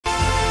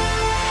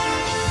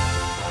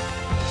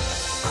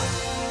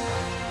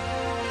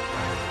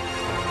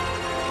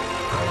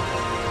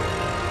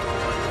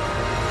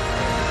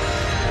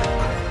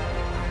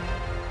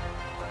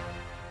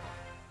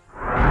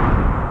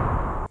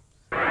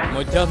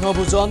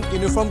মধ্যাহ্নভোজন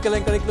uniform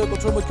কেলেংকাৰীক লৈ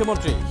কঠোৰ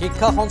মুখ্যমন্ত্ৰী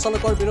শিক্ষা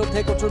সঞ্চালকৰ বিৰুদ্ধে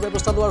কঠোৰ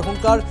ব্যৱস্থা লোৱাৰ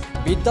হুংকাৰ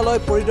বিদ্যালয়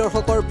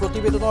পৰিদৰ্শকৰ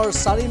প্ৰতিবেদনৰ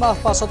 4 মাহ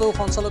পাছতো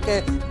সঞ্চালকে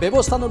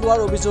ব্যৱস্থা নোলোৱাৰ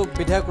অভিযোগ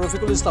বিধায়ক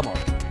ৰফিকুল ইছলামৰ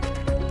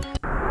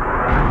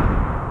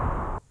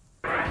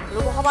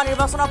লোকসভা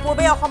নিৰ্বাচনৰ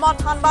পূৰ্বে অসমত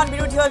থানবান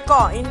বিৰোধী ঐক্য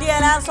ইণ্ডিয়া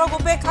এলায়েন্সক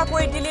উপেক্ষা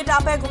কৰি দিল্লীত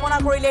আপে ঘোষণা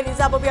কৰিলে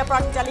নিজাববীয়া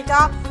প্ৰাৰ্থী তালিকা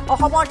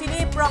অসমৰ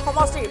 3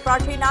 সমষ্টিৰ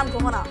প্ৰাৰ্থীৰ নাম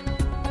ঘোষণা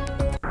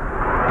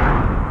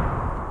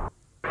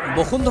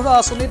বসুন্ধৰা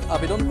আঁচনিত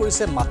আবেদন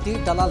কৰিছে মাটিৰ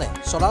দালালে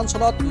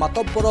চৰাঞ্চলত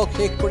মাতব্বৰক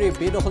শেষ কৰি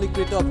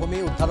বেদখলীকৃত ভূমি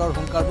উদ্ধাৰৰ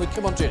হুংকাৰ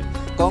মুখ্যমন্ত্ৰীৰ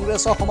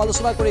কংগ্ৰেছক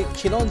সমালোচনা কৰি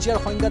খিলঞ্জীয়াৰ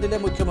সংজ্ঞা দিলে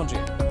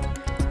মুখ্যমন্ত্ৰীয়ে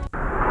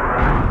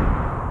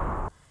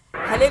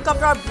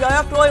হেলিকপ্টাৰ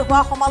ব্যয়ক লৈ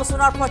হোৱা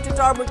সমালোচনাৰ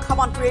প্ৰত্যুত্তৰ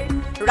মুখ্যমন্ত্ৰীৰ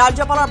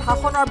ৰাজ্যপালৰ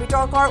ভাষণৰ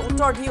বিতৰ্কৰ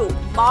উত্তৰ দিও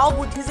মাও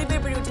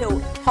বুদ্ধিজীৱীৰ বিৰুদ্ধেও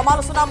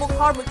সমালোচনা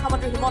মুখৰ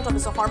মুখ্যমন্ত্ৰী হিমন্ত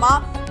বিশ্ব শৰ্মা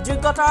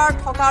যোগ্যতাৰ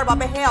থকাৰ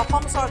বাবেহে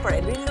অসম চৰকাৰে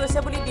ঋণ লৈছে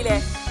বুলি দিলে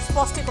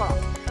স্পষ্টীকৰণ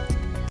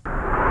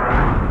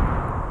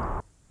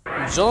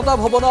জনতা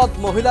ভৱনত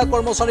মহিলা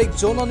কৰ্মচাৰীক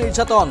যৌন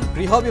নিৰ্যাতন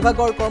গৃহ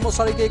বিভাগৰ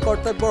কৰ্মচাৰীকে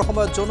কৰ্তব্যৰ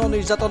সময়ত যৌন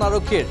নিৰ্যাতন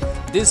আৰক্ষীৰ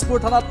দিছপুৰ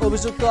থানাত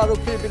অভিযুক্ত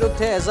আৰক্ষীৰ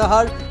বিৰুদ্ধে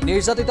এজাহাৰ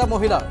নিৰ্যাতিতা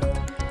মহিলাৰ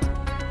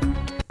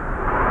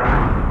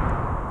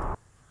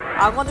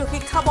আগন্তুক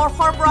শিক্ষা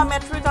বৰ্ষৰ পৰা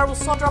মেট্ৰিক আৰু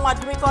উচ্চতৰ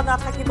মাধ্যমিকত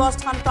নাথাকিব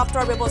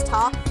স্থানপ্ৰাপ্তৰ ব্যৱস্থা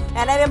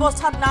এনে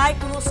ব্যৱস্থাত নাই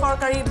কোনো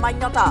চৰকাৰী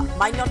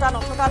মান্যতা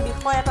নথকা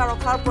বিষয় এটা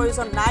ৰখাৰ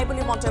প্ৰয়োজন নাই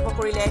বুলি মন্তব্য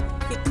কৰিলে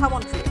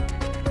শিক্ষামন্ত্ৰীয়ে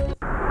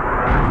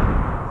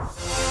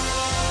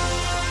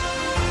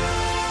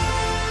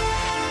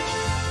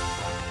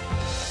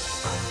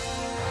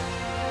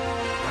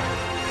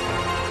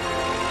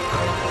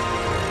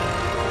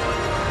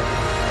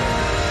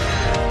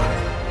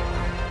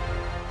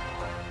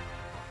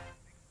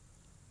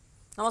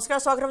নমস্কাৰ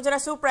স্বাগতম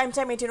জনাইছো প্ৰাইম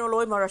টাইম 18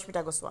 লৈ মই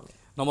ৰশ্মিতা গোস্বামী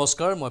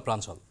নমস্কাৰ মই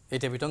প্ৰাঞ্চল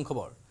এতিয়া বিতং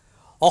খবৰ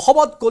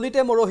অসমত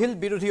কলিতে মৰহিল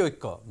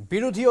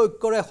বিৰোধী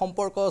ঐক্যৰে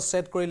সম্পৰ্ক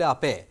সেট কৰিলে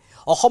আপে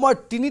অসমৰ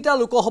 3টা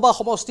লোকসভা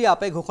সমষ্টি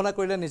আপে ঘোষণা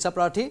কৰিলে নিজা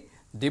প্ৰাৰ্থী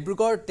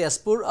ডিব্ৰুগড়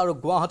তেজপুৰ আৰু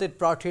গুৱাহাটীত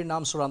প্ৰাৰ্থীৰ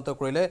নাম চূড়ান্ত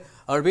কৰিলে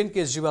অৰবিন্দ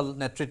কেজৰিৱাল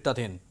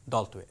নেতৃত্বাধীন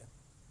দলটোৱে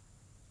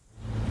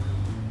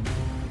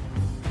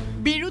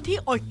বিৰোধী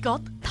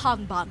ঐক্যত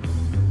থানবান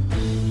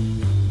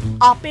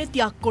আপে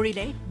ত্যাগ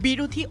কৰিলে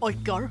বিৰোধী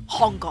ঐক্যৰ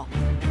সংগ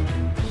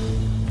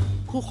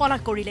घोषणा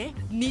करिले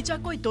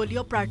निजाকৈ दलीय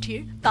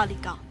प्रार्थीर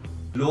तालिका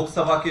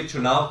लोकसभा के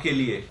चुनाव के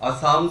लिए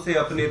असम से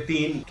अपने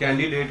 3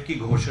 कैंडिडेट की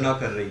घोषणा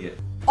कर रही है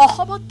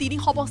অসমত 3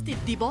 সমষ্টিত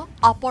দিব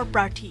আপৰ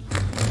প্ৰাৰ্থী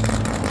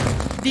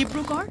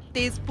ডিব্ৰুগড়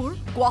তেজপুৰ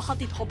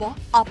গুৱাহাটীত হ'ব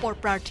আপৰ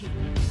প্ৰাৰ্থী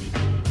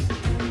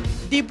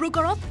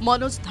ডিব্ৰুগড়ত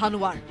মনোজ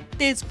ধানোৱাৰ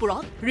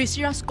তেজপুৰত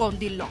ঋষিৰাজ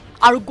কন্দিল্ল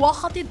আৰু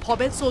গুৱাহাটীত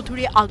ভৱেন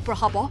চৌধুৰী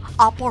আগবঢ়াব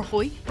আপৰ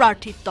হৈ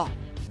প্ৰাৰ্থীত্ব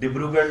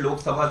डिब्रूगढ़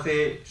लोकसभा से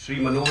श्री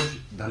मनोज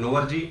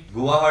धनोवर जी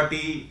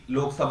गुवाहाटी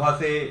लोकसभा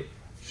से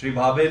श्री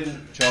भावेन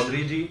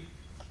चौधरी जी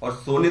और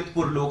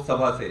सोनितपुर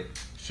लोकसभा से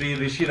श्री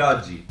ऋषिराज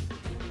जी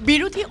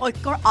বিৰোধী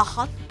ঐক্যৰ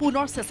আশাত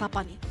পুনৰ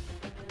চেঁচাপানী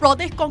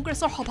প্ৰদেশ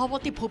কংগ্ৰেছৰ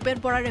সভাপতি ভূপেন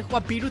বৰাৰে হোৱা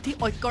বিৰোধী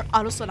ঐক্যৰ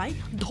আলোচনাই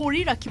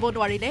ধৰি ৰাখিব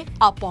নোৱাৰিলে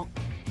আপক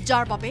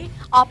যাৰ বাবে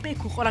আপে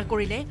ঘোষণা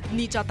কৰিলে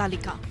নিজা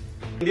তালিকা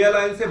इंडिया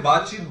लाइन से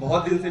बातचीत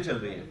बहुत दिन से चल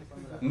रही है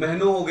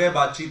महीनों हो गए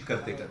बातचीत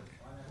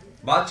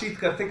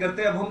करते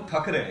करते अब हम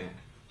थक रहे हैं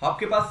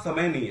आपके पास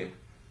समय नहीं है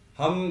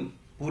हम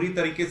पूरी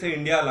तरीके से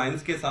इंडिया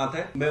अलायंस के साथ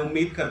है मैं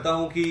उम्मीद करता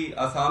हूं कि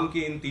असम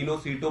की इन 3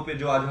 सीटों पे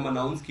जो आज हम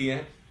अनाउंस किए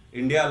हैं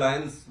इंडिया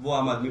अलायंस वो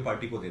आम आदमी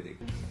पार्टी को दे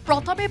देगी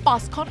प्रथमे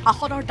 5খন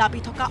আসনৰ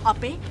দাবী থকা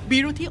আপে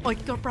বিৰোধী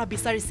ঐক্যৰ পৰা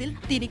বিচাৰিছিল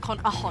 3খন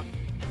আসন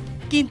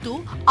কিন্তু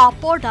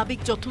আপৰ দাবীক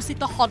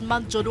যথোচিত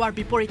সন্মান জনোৱাৰ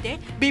বিপৰীতে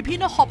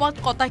বিভিন্ন সময়ত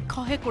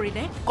কটাক্ষহে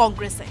কৰিলে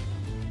কংগ্ৰেছে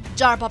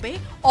যাৰ বাবে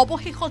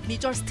অৱশেষত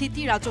নিজৰ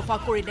স্থিতি ৰাজহুৱা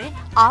কৰিলে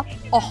আপ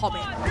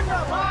অসমে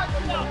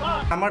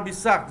আমাৰ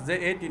বিশ্বাস যে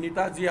এই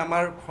 3টা যি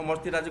আমাৰ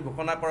সমষ্টিত আজি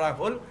ঘোষণা কৰা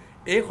হ'ল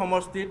এই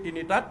সমষ্টিৰ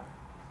 3টাত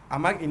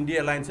আমাক ইণ্ডিয়া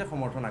এলায়েন্সে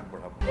সমৰ্থন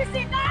আগবঢ়াব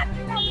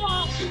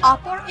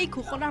আপৰ এই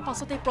ঘোষণাৰ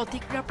পাছতে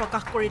প্ৰতিক্ৰিয়া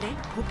প্ৰকাশ কৰিলে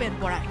ভূপেন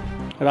বৰাই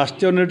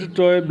ৰাষ্ট্ৰীয়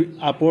নেতৃত্বই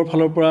আপৰ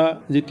ফালৰ পৰা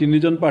যি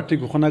 3জন প্ৰাৰ্থী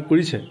ঘোষণা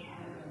কৰিছে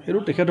এৰো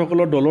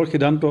তেখেতসকলৰ দলৰ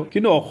সিদ্ধান্ত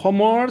কিন্তু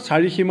অসমৰ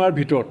চাৰি সীমাৰ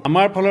ভিতৰত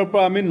আমাৰ ফালৰ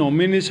পৰা আমি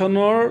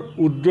নমিনেশ্যনৰ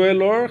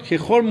উদ্ৰয়লৰ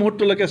শেষৰ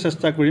মুহূৰ্তলৈকে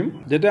চেষ্টা কৰিম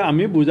যাতে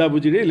আমি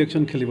বুজাবুজিৰে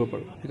ইলেকশ্যন খেলিব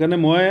পাৰোঁ সেইকাৰণে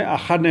মই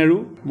আশা নেৰো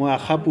মই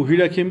আশা পুহি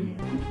ৰাখিম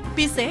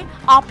পিছে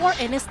আপৰ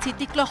এনে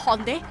স্থিতিক লৈ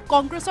সন্দেহ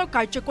কংগ্ৰেছৰ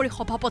কাৰ্যকৰী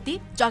সভাপতি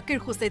জাকিৰ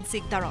হুছেইন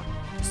সিকদাৰৰ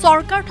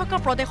চৰকাৰ থকা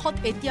প্ৰদেশত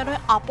এতিয়ালৈ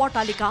আপৰ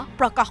তালিকা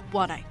প্ৰকাশ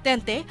পোৱা নাই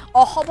তেন্তে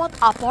অসমত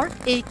আপৰ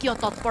এই কিয়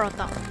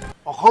তৎপৰতা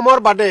অসমৰ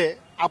বাদে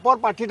আপৰ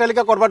প্ৰাৰ্থী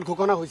তালিকা কৰবাত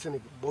ঘোষণা হৈছে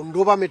নেকি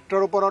বন্ধু বা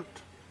মিত্ৰৰ ওপৰত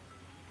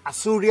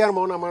আছুৰিয়াৰ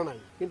মন আমাৰ নাই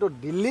কিন্তু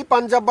দিল্লী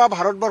পাঞ্জাব বা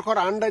ভাৰতবৰ্ষৰ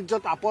আন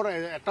ৰাজ্যত আপৰ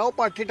এটাও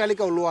প্ৰাৰ্থী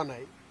তালিকা ওলোৱা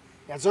নাই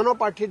এজনো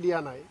প্ৰাৰ্থী দিয়া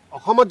নাই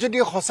অসমত যদি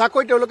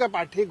সঁচাকৈ তেওঁলোকে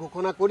প্ৰাৰ্থী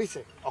ঘোষণা কৰিছে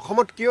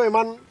অসমত কিয়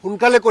ইমান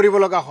সোনকালে কৰিব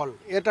লগা হ'ল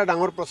এটা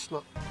ডাঙৰ প্ৰশ্ন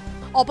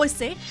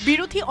অৱশ্যে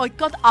বিৰোধী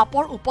ঐক্যত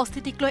আপৰ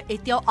উপস্থিতিক লৈ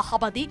এতিয়াও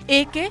আশাবাদী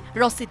একে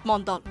ৰচিত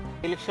মণ্ডল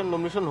ইলেকশ্যন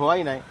নমিনেশ্যন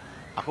হোৱাই নাই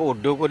আকৌ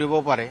উদ্যোগ কৰিব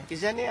পাৰে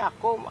কিজানি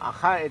আকৌ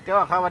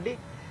এতিয়াও আশাবাদী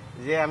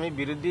যে আমি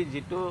বিৰোধী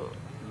যিটো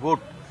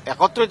গোট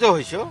একত্ৰিত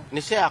হৈছোঁ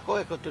নিশ্চয় আকৌ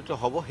একত্ৰিত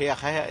হ'ব সেই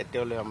আশাহে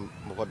এতিয়ালৈ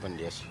মুখত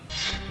বান্ধি আছে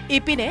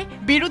ইপিনে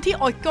বিৰোধী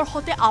ঐক্যৰ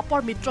সৈতে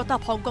আপৰ মিত্ৰতা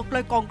ভংগক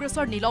লৈ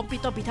কংগ্ৰেছৰ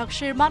নিলম্বিত বিধায়ক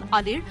শ্বেৰমান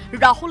আলীৰ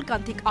ৰাহুল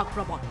গান্ধীক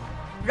আক্ৰমণ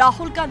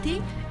ৰাহুল গান্ধী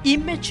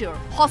ইমেচিয়ৰ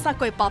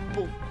সঁচাকৈ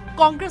পাপ্পু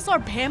কংগ্ৰেছৰ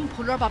ভেম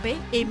ভুলৰ বাবে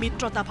এই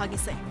মিত্ৰতা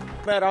ভাগিছে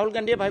ৰাহুল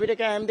গান্ধীয়ে ভাবি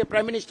থাকে I am the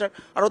prime minister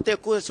আৰু তেওঁ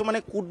কিছুমানে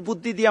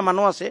কুটবুদ্ধি দিয়া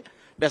মানুহ আছে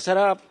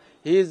Bechara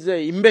he is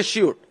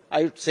ইম্বেচিয়ৰ্ড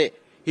I would চে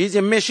হি ইজ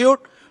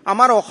ইম্বেচিয়ৰ্ড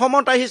আমাৰ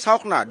অসমত আহি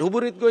চাওক না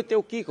ধুবুৰীত গৈ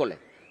তেওঁ কি ক'লে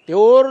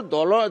তেওঁৰ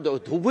দলৰ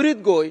ধুবুৰীত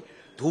গৈ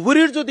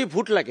ধুবুৰীৰ যদি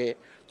ভোট লাগে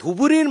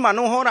ধুবুৰীৰ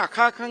মানুহৰ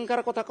আশা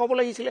আকাংক্ষাৰ কথা ক'ব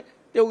লাগিছিলে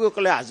তেওঁ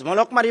ক'লে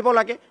আজমলক মাৰিব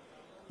লাগে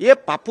ইয়ে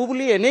পাপ্পু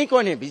বুলি এনেই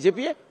কয় নে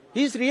বিজেপিয়ে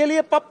হি ইজ ৰিয়েলি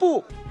এ পাপ্পু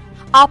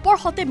আপৰ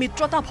সৈতে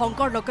মিত্ৰতা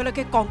ভংগৰ লগে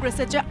লগে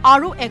কংগ্ৰেছে যে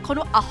আৰু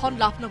এখনো আসন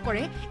লাভ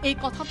নকৰে এই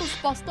কথাটো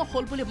স্পষ্ট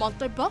হ'ল বুলি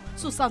মন্তব্য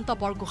সুশান্ত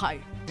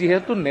বৰগোহাঁইৰ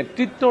যেহেতু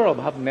নেতৃত্বৰ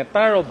অভাৱ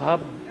নেতাৰ অভাৱ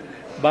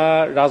বা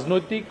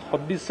ৰাজনৈতিক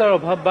সদিচ্ছাৰ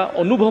অভাৱ বা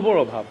অনুভৱৰ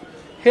অভাৱ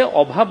সেই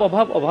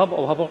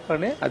অভাৱৰ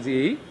কাৰণে আজি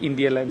এই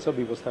ইণ্ডিয়া এলায়েন্সৰ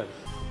ব্যৱস্থা হৈছে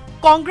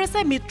কংগ্ৰেছে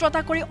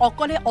মিত্ৰতা কৰি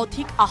অকলে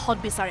অধিক আসন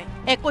বিচাৰে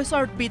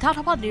 21ৰ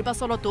বিধানসভা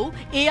নিৰ্বাচনতো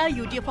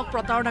AIUDFক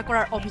প্ৰতাৰণা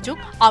কৰাৰ অভিযোগ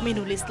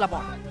আমিনুল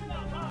ইছলামৰ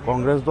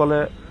কংগ্ৰেছ দলে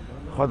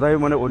সদায়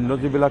মানে অন্য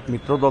যিবিলাক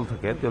মিত্ৰ দল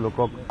থাকে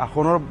তেওঁলোকক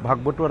আসনৰ ভাগ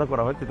বটোৱাৰা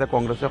কৰা হয় তেতিয়া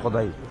কংগ্ৰেছে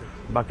সদায়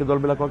বাকী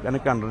দলবিলাকক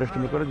এনেকৈ আণ্ডাৰ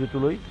এষ্টিমেট কৰে যিটো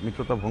লৈ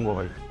মিত্ৰতা ভংগ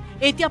হয়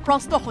এতিয়া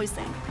প্ৰশ্ন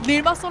হৈছে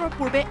নিৰ্বাচনৰ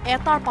পূৰ্বে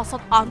এটাৰ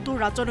পাছত আনটো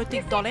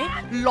ৰাজনৈতিক দলে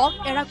লগ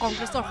এৰা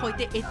কংগ্ৰেছৰ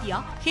সৈতে এতিয়া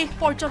শেষ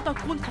পৰ্যন্ত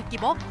কোন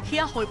থাকিব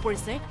সেয়া হৈ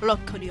পৰিছে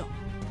লক্ষণীয়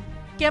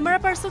কেমেৰা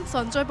পাৰ্চন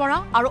সঞ্জয় বৰা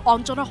আৰু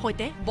অঞ্জনৰ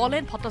সৈতে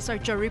বলেন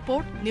ভট্টাচাৰ্যৰ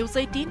report news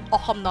 18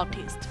 Assam north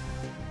east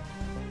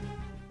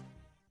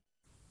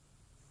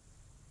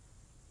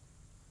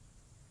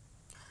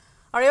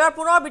আৰু এবাৰ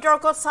পুনৰ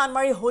বিতৰ্কত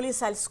চানমাৰী হোলি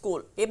চাইল্ড স্কুল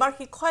এবাৰ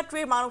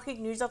শিক্ষয়িত্ৰীৰ মানসিক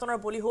নিৰ্যাতনৰ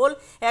বলি হ'ল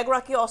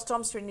এগৰাকী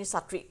অষ্টম শ্ৰেণীৰ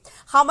ছাত্ৰী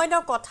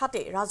সামান্য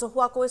কথাতে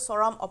ৰাজহুৱাকৈ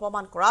চৰম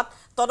অপমান কৰাত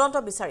তদন্ত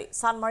বিচাৰি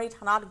চানমাৰী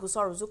থানাত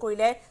গোচৰ ৰুজু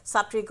কৰিলে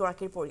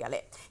ছাত্ৰীগৰাকীৰ পৰিয়ালে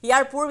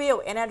ইয়াৰ পূৰ্বেও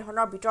এনে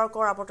ধৰণৰ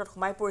বিতৰ্কৰ আৱৰ্তত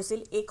সোমাই পৰিছিল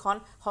এইখন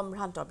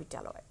সম্ভ্ৰান্ত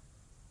বিদ্যালয়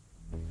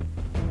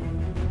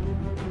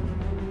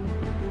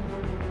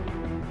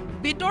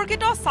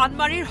বিতৰ্কিত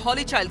চানমাৰীৰ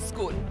হলি চাইল্ড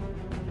স্কুল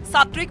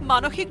ছাত্ৰীক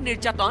মানসিক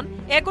নিৰ্যাতন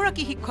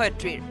এগৰাকী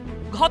শিক্ষয়িত্ৰীৰ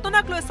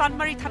ঘটনাক লৈ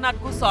চানমাৰী থানাত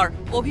গোচৰ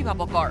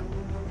অভিভাৱকৰ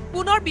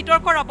পুনৰ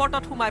বিতৰ্কৰ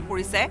আৱৰ্তত সোমাই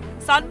পৰিছে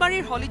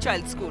চানমাৰীৰ হলি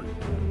চাইল্ড স্কুল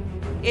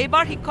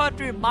এইবাৰ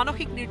শিক্ষয়িত্ৰীৰ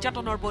মানসিক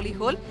নিৰ্যাতনৰ বলি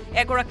হ'ল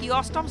এগৰাকী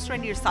অষ্টম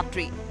শ্ৰেণীৰ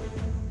ছাত্ৰী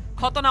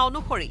ঘটনা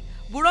অনুসৰি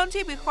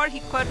বুৰঞ্জী বিষয়ৰ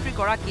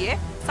শিক্ষয়িত্ৰীগৰাকীয়ে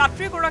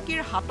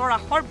ছাত্ৰীগৰাকীৰ হাতৰ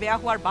আখৰ বেয়া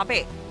হোৱাৰ বাবে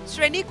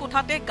শ্ৰেণী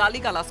কোঠাতে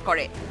গালিগালাজ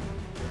কৰে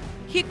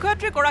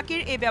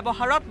শিক্ষয়িত্ৰীগৰাকীৰ এই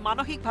ব্যৱহাৰত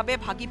মানসিকভাৱে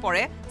ভাগি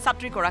পৰে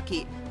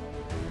ছাত্ৰীগৰাকী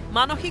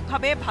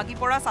মানসিকভাৱে ভাগি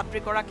পৰা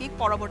ছাত্ৰীগৰাকীক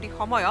পৰৱৰ্তী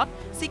সময়ত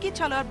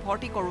চিকিৎসালয়ত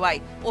ভৰ্তি কৰোৱাই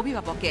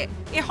অভিভাৱকে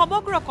এই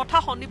সমগ্ৰ কথা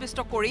সন্নিবিষ্ট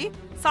কৰি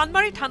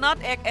চানমাৰী থানাত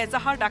এক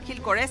এজাহাৰ দাখিল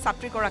কৰে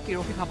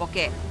ছাত্ৰীগৰাকীৰ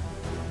অভিভাৱকে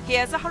সেই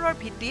এজাহাৰৰ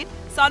ভিত্তিত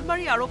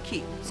চানমাৰী আৰক্ষী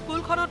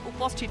স্কুলখনত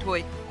উপস্থিত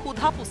হৈ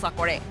সোধা পোছা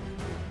কৰে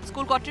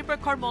স্কুল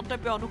কৰ্তৃপক্ষৰ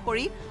মন্তব্য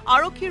অনুসৰি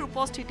আৰক্ষীৰ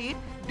উপস্থিতিত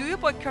দুয়ো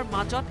পক্ষৰ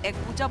মাজত এক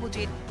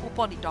বুজাবুজিত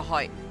উপনীত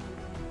হয়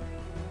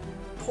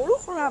সৰু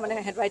সৰু মানে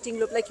হেণ্ডৰাইটিং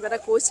লৈ পেলাই কিবা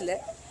এটা কৈছিলে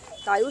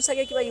তাইও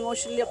চাগে কিবা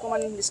ইমোশ্যনেলি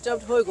অকণমান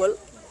ডিষ্টাৰ্বড হৈ গ'ল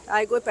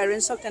তাই গৈ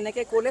পেৰেণ্টছক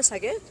তেনেকৈ ক'লে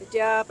চাগে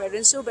তেতিয়া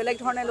পেৰেণ্টছেও বেলেগ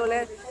ধৰণে ল'লে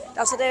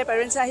তাৰপিছতে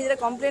পেৰেণ্টছে আহি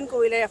যেতিয়া কমপ্লেইন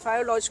কৰিলে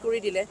FIR লজ কৰি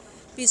দিলে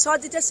পিছত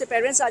যেতিয়া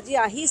পেৰেণ্টছ আজি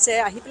আহিছে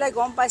আহি পেলাই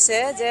গম পাইছে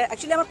যে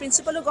একচুৱেলি আমাৰ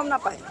প্ৰিন্সিপালো গম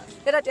নাপায়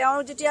তেতিয়া তেওঁ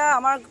যেতিয়া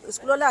আমাৰ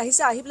স্কুললৈ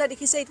আহিছে আহি পেলাই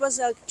দেখিছে ইট ৱাজ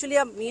একচুৱেলি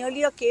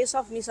মিয়ৰলি আ কেছ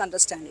অফ মিছ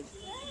আণ্ডাৰষ্টেণ্ডিং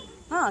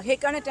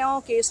সেইকাৰণে তেওঁ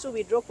কেছটো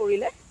উইথড্ৰ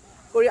কৰিলে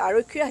কৰি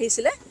আৰক্ষী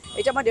আহিছিলে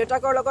এতিয়া মই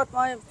দেউতাকৰ লগত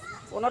মই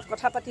ফোনত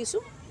কথা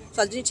পাতিছোঁ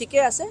ছোৱালীজনী ঠিকে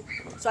আছে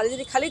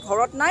ছোৱালীজনী খালি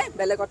ঘৰত নাই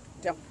বেলেগত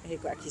তেওঁ হেৰি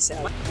ৰাখিছে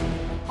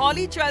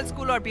হলি চাইল্ড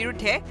স্কুলৰ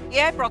বিৰুদ্ধে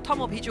এয়াই প্ৰথম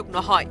অভিযোগ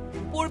নহয়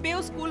পূৰ্বেও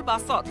স্কুল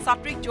বাছত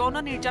ছাত্ৰীক যৌন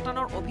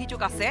নিৰ্যাতনৰ অভিযোগ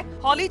আছে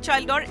হলি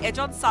চাইল্ডৰ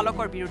এজন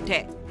চালকৰ বিৰুদ্ধে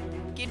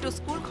কিন্তু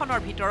স্কুলখনৰ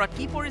ভিতৰত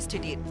কি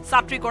পৰিস্থিতিত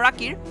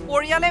ছাত্ৰীগৰাকীৰ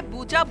পৰিয়ালে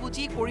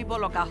বুজাবুজি কৰিব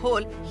লগা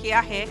হ'ল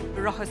সেয়াহে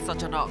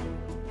ৰহস্যজনক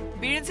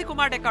বীৰেন্দ্ৰ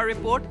কুমাৰ ডেকাৰ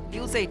report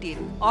news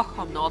 18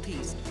 Assam north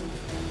east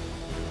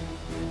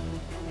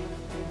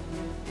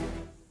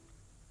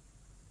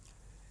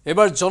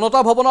এবাৰ জনতা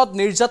ভৱনত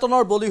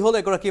নিৰ্যাতনৰ বলি হ'ল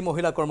এগৰাকী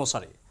মহিলা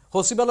কৰ্মচাৰী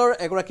সচিবালয়ৰ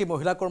এগৰাকী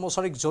মহিলা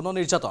কৰ্মচাৰীক যৌন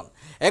নিৰ্যাতন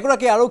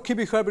এগৰাকী আৰক্ষী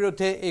বিষয়াৰ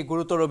বিৰুদ্ধে এই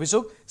গুৰুতৰ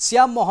অভিযোগ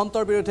শ্যাম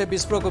মহন্তৰ বিৰুদ্ধে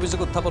বিস্ফোৰক অভিযোগ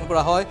উত্থাপন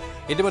কৰা হয়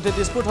ইতিমধ্যে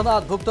দিছপুৰ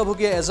থানাত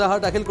ভুক্তভোগীয়ে এজাহাৰ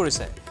দাখিল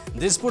কৰিছে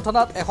দিছপুৰ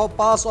থানাত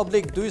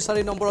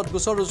 105/24 নম্বৰত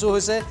গোচৰ ৰুজু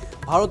হৈছে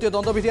ভাৰতীয়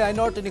দণ্ডবিধি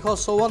আইনৰ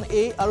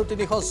 354A আৰু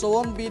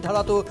 354B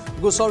ধাৰাতো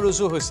গোচৰ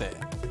ৰুজু হৈছে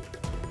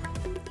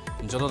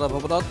জনতা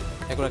ভৱনত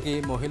এগৰাকী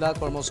মহিলা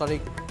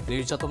কৰ্মচাৰীক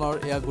নিৰ্যাতনৰ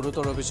এয়া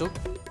গুৰুতৰ অভিযোগ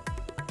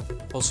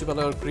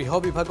সচিবালয়ৰ গৃহ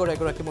বিভাগৰ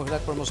এগৰাকী মহিলা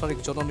কৰ্মচাৰীক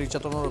যৌন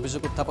নিৰ্যাতনৰ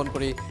অভিযোগ উত্থাপন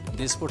কৰি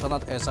দিছপুৰ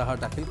থানাত এজাহাৰ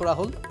দাখিল কৰা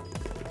হ'ল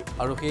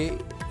আৰু সেই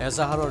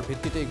এজাহাৰৰ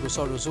ভিত্তিতে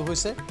গোচৰ ৰুজু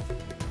হৈছে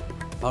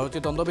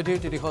ভাৰতীয় দণ্ডবিধিৰ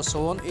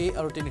 354A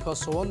আৰু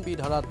 354B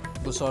ধাৰাত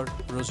গোচৰ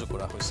ৰুজু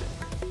কৰা হৈছে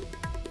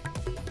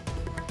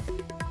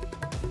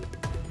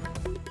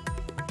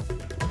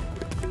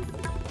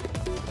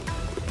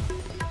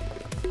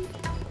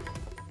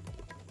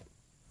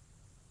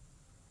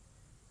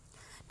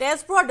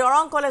তেজপুৰৰ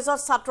দৰং কলেজত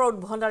ছাত্ৰৰ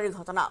উদ্ভণ্ডালিৰ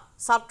ঘটনা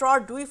ছাত্ৰৰ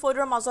দুই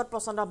ফৈদৰ মাজত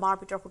প্ৰচণ্ড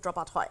মাৰপিটৰ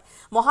সূত্ৰপাত হয়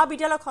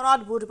মহাবিদ্যালয়খনত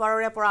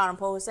বুধবাৰৰে পৰা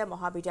আৰম্ভ হৈছে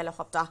মহাবিদ্যালয়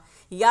সপ্তাহ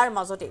ইয়াৰ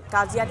মাজতে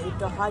কাজিয়াত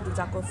লিপ্ত হয়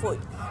দুটাকৈ ফৈদ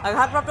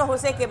আঘাতপ্ৰাপ্ত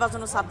হৈছে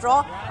কেইবাজনো ছাত্ৰ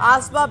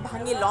আচবাব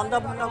ভাঙি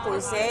লণ্ডভণ্ড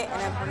কৰিছে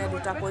এনেধৰণে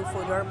দুটাকৈ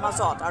ফৈদৰ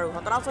মাজত আৰু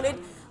ঘটনাস্থলীত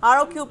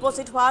আৰক্ষী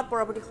উপস্থিত হোৱাত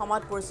পৰৱৰ্তী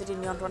সময়ত পৰিস্থিতি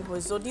নিয়ন্ত্ৰণ হৈ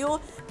যদিও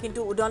কিন্তু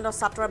উদণ্ড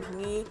ছাত্ৰৰ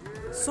ভাঙি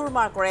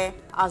চুৰমাৰ কৰে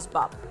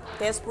আচবাব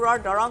তেজপুৰৰ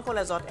দৰং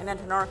কলেজত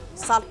এনেধৰণৰ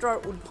ছাত্ৰৰ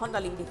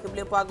উদ্ভণ্ডালি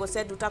দেখিবলৈ পোৱা গৈছে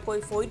দুটাকৈ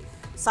ফৈদ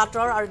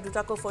ছাত্ৰৰ আৰু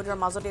দুটাকৈ ফৈদৰ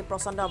মাজতে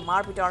প্ৰচণ্ড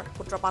মাৰপিটৰ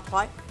সূত্ৰপাত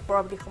হয়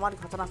পৰৱৰ্তী সময়ত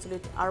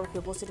ঘটনাস্থলীত আৰক্ষী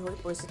উপস্থিত হৈ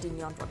পৰিস্থিতি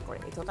নিয়ন্ত্ৰণ কৰে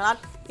এই ঘটনাত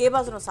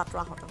কেইবাজনো ছাত্ৰ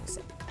আহত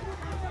হৈছে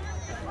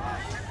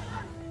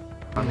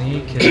আমি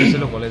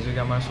খেলিছিলোঁ কলেজ উইক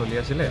আমাৰ চলি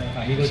আছিলে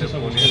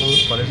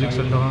কলেজ উইক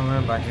চলি থকা আমাৰ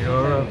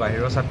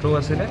বাহিৰৰ ছাত্ৰও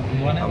আছিলে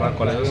আমাৰ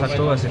কলেজৰ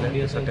ছাত্ৰও আছিলে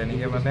তাৰপিছত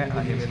তেনেকৈ মানে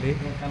আহি মেলি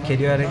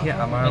খেলি অহা দেখি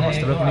আমাৰ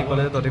হোষ্টেলৰখিনি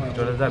ক'লে যে তহঁতি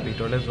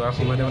ভিতৰলৈ যোৱাৰ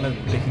সময়তে মানে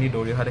গোটেইখিনি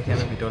দৌৰি অহা দেখি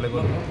আমি ভিতৰলৈ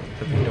গ'লোঁ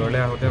তো ভিতৰলৈ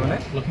আহোঁতে মানে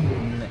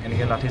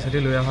এনেকৈ লাঠি চাঠি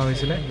লৈ অহা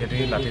হৈছিলে সিহঁতি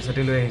লাঠি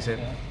চাঠি লৈ আহিছে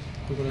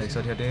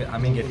তাৰপিছত সিহঁতে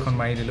আমি গেটখন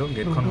মাৰি দিলোঁ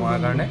গেটখন মৰাৰ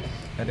কাৰণে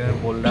সিহঁতে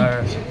বল্ডাৰ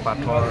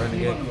পাথৰ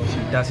এনেকৈ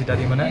চিটা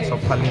দি মানে চব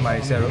ফালি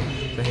মাৰিছে আৰু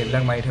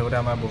সেইবিলাক মাৰি থাকোঁতে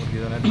আমাৰ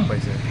বহুতকেইজনে দুখ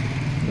পাইছে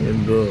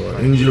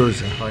ইনজিঅ'ৰ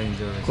হৈছে হয়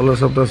ইনজিঅ'ৰ হৈছে কলেজ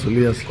সপ্তাহ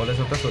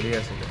চলি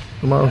আছিলে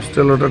তোমাৰ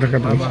হোষ্টেলতে থকা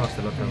আমাৰ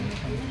হোষ্টেলত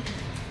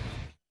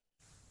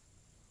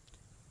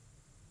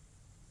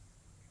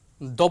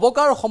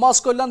দবকাৰ সমাজ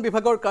কল্যাণ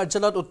বিভাগৰ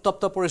কাৰ্যালয়ত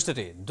উত্তপ্ত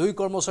পৰিস্থিতি দুই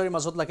কৰ্মচাৰীৰ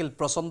মাজত লাগিল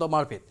প্ৰচণ্ড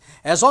মাৰপিট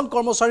এজন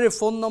কৰ্মচাৰীৰ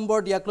ফোন নম্বৰ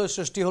দিয়াক লৈ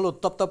সৃষ্টি হ'ল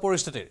উত্তপ্ত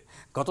পৰিস্থিতিৰ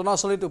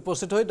ঘটনাস্থলীত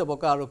উপস্থিত হৈ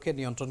দবকা আৰক্ষীয়ে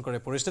নিয়ন্ত্ৰণ কৰে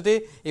পৰিস্থিতি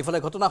ইফালে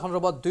ঘটনা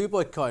সন্দৰ্ভত দুই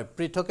পক্ষই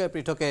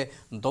পৃথকে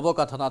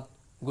দবকা থানাত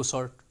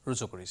গোচৰ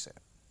ৰুজু কৰিছে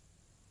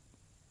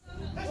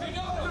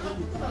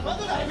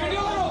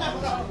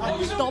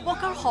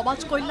দবকাৰ সমাজ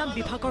কল্যাণ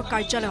বিভাগৰ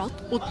কাৰ্যালয়ত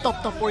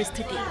উত্তপ্ত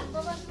পৰিস্থিতি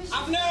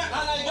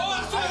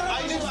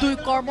দুই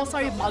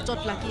কৰ্মচাৰীৰ মাজত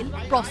লাগিল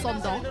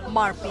প্ৰচণ্ড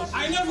মাৰপিট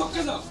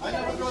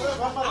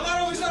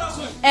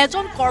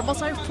এজন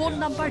কৰ্মচাৰীৰ ফোন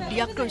নম্বৰ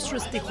দিয়াক লৈ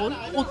সৃষ্টি হ'ল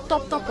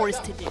উত্তপ্ত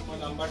পৰিস্থিতি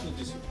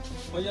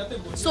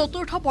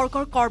চতুৰ্থ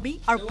বৰ্গৰ কৰ্মী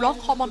আৰু ব্লক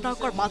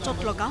সমন্বয়কৰ মাজত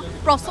লগা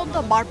প্ৰচণ্ড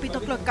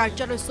মাৰপিটক লৈ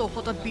কাৰ্যালয়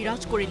চৌহদত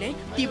বিৰাজ কৰিলে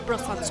তীব্ৰ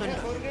চাঞ্চল্য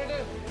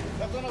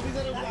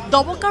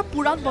দবকাৰ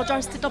পুৰাণ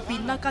বজাৰস্থিত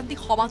বিন্নাকান্দি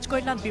সমাজ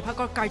কল্যাণ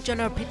বিভাগৰ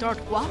কাৰ্যালয়ৰ ভিতৰত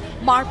হোৱা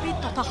মাৰপিট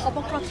তথা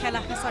সমগ্ৰ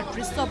ঠেলা হেঁচাৰ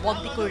দৃশ্য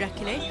বন্দী কৰি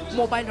ৰাখিলে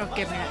মোবাইলৰ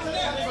কেমেৰা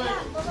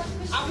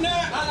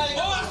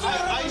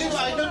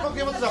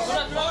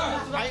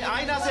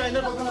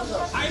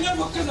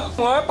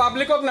মই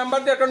পাব্লিকক নাম্বাৰ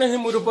দিয়াৰ কাৰণে সি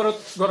মোৰ ওপৰত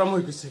গৰম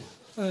হৈ গৈছে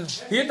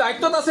সি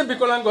দায়িত্বত আছে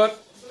বিকলাংগৰ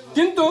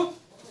কিন্তু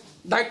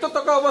দায়িত্ব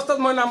থকা অৱস্থাত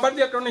মই নাম্বাৰ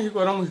দিয়াৰ কাৰণে সি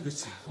গৰম হৈ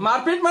গৈছে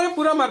মাৰপিট মানে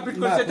পুৰা মাৰপিট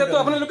কৰিছে এতিয়াতো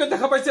আপোনালোকে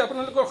দেখা পাইছে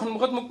আপোনালোকৰ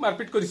সন্মুখত মোক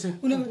মাৰপিট কৰিছে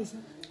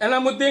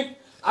এনামুদ্দিন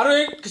আৰু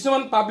এই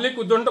কিছুমান পাব্লিক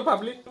উদণ্ড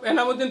পাব্লিক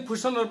এনামুদ্দিন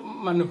ফুচনৰ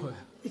মানুহ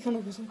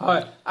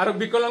হয় আৰু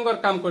বিকলাংগৰ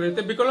কাম কৰে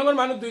এতিয়া বিকলাংগৰ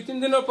মানুহ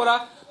 2-3 দিনৰ পৰা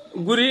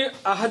গুৰি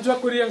অহা যোৱা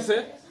কৰি আছে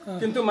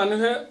কিন্তু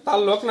মানুহে তাৰ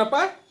লগ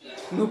নাপায়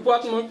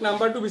নোপোৱাত মোক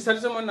নাম্বাৰটো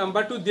বিচাৰিছে মই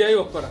নাম্বাৰটো দিয়াই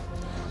অফ কৰা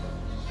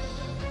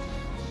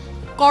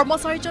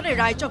কৰ্মচাৰীজনে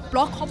ৰাইজক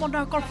ব্লক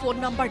সমন্বয়কৰ ফোন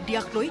নম্বৰ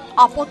দিয়াক লৈ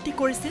আপত্তি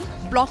কৰিছিল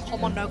ব্লক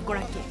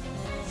সমন্বয়কগৰাকীয়ে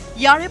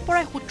ইয়াৰে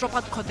পৰাই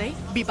সূত্ৰপাত ঘটে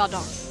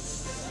বিবাদৰ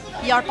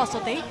ইয়াৰ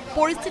পাছতে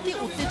পৰিস্থিতি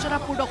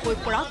উত্তেজনাপূৰ্ণ হৈ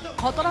পৰাত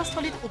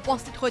ঘটনাস্থলীত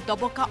উপস্থিত হৈ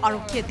দবকা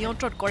আৰক্ষীয়ে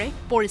নিয়ন্ত্ৰণ কৰে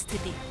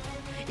পৰিস্থিতি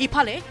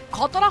ইফালে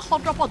ঘটনা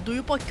সন্দৰ্ভত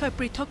দুয়োপক্ষই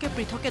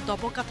পৃথকে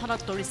দবকা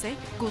থানাত ধৰিছে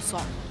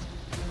গোচৰ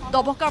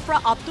দবকাৰ পৰা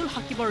Abdul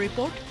হাকিমৰ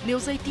report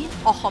news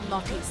 18 Assam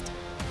north east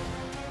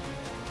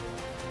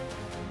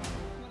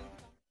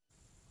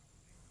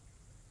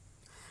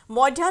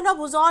মধ্যাহ্ন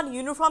ভোজন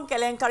ইউনিফৰ্ম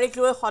কেলেংকাৰীক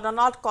লৈ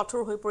সদনত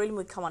কঠোৰ হৈ পৰিল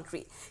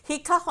মুখ্যমন্ত্ৰী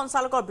শিক্ষা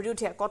সঞ্চালকৰ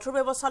বিৰুদ্ধে কঠোৰ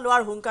ব্যৱস্থা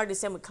লোৱাৰ হুংকাৰ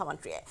দিছে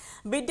মুখ্যমন্ত্ৰীয়ে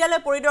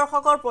বিদ্যালয়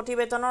পৰিদৰ্শকৰ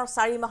প্ৰতিবেদনৰ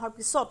 4 মাহৰ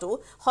পিছতো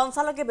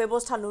সঞ্চালকে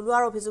ব্যৱস্থা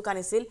নোলোৱাৰ অভিযোগ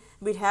আনিছিল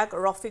বিধায়ক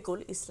ৰফিকুল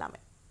ইছলামে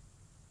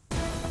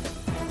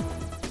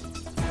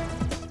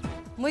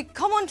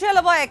মুখ্যমন্ত্ৰীয়ে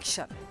ল'ব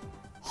একশ্যন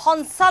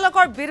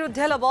সঞ্চালকৰ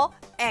বিৰুদ্ধে ল'ব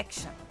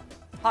একশ্যন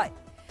হয়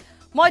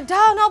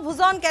মধ্যাহ্ন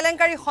ভোজন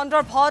কেলেংকাৰী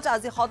সন্দৰ্ভত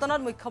আজি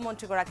সদনত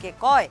মুখ্যমন্ত্ৰীগৰাকীয়ে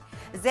কয়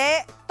যে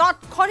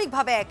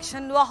তৎক্ষণিকভাৱে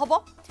একশ্যন লোৱা হ'ব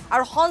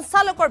আৰু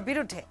সঞ্চালকৰ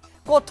বিৰুদ্ধে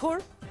কঠোৰ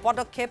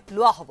পদক্ষেপ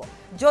লোৱা হ'ব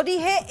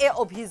যদিহে এই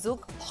অভিযোগ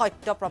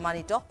সত্য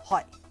প্ৰমাণিত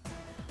হয়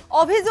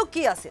অভিযোগ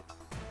কি আছিল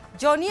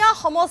জনিয়া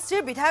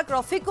সমষ্টিৰ বিধায়ক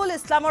ৰফিকুল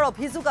ইছলামৰ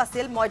অভিযোগ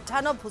আছিল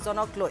মধ্যাহ্ন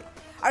ভোজনক লৈ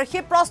আৰু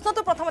সেই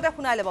প্ৰশ্নটো প্ৰথমতে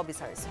শুনাই ল'ব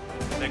বিচাৰিছো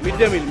মিড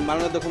ডে মিল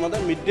মাননীয়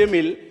মুখ্যমন্ত্ৰী মিড ডে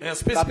মিল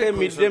তাতে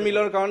মিড ডে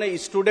মিলৰ কাৰণে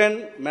ষ্টুডেণ্ট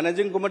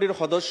মেনেজিং কমিটিৰ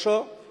সদস্য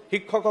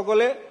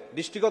শিক্ষকসকলে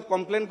ডিষ্ট্ৰিক্টত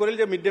কমপ্লেইন কৰিল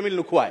যে mid day meal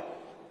নোখোৱায়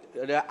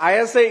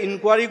ISA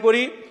enquiry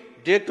কৰি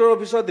ডিৰেক্টৰ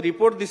অফিচত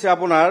ৰিপৰ্ট দিছে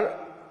আপোনাৰ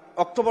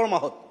অক্টোবৰ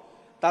মাহত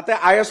তাতে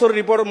ISৰ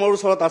ৰিপৰ্ট মোৰ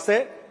ওচৰত আছে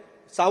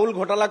চাউল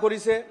ঘোটালা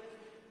কৰিছে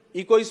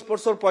ইকো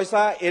স্পৰ্টছৰ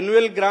পইচা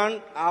এনুৱেল গ্ৰাণ্ট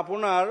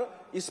আপোনাৰ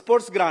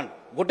স্পৰ্টছ গ্ৰাণ্ট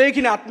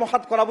গোটেইখিনি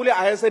আত্মসাৎ কৰা বুলি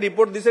ISA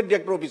ৰিপৰ্ট দিছে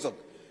ডিৰেক্টৰ অফিচত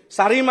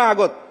 4 মাহ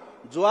আগত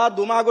যোৱা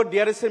 2 মাহ আগত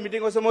DRSৰ মিটিং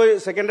হৈছে মই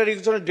সেকেন্ডাৰী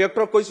এডুকেশ্যনৰ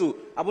ডিৰেক্টৰক কৈছো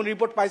আপুনি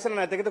ৰিপৰ্ট পাইছে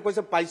নাই তেখেতে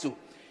কৈছে পাইছো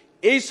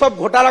এই সব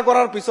ঘোটালা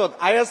কৰাৰ পিছত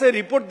ISA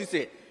ৰিপৰ্ট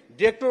দিছে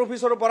ডিৰেক্টৰ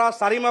অফিচৰ পৰা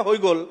 4 মাহ হৈ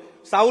গ'ল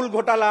চাউল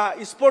ঘোটালা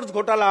স্পৰ্টছ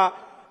ঘোটালা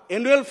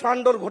এনুৱেল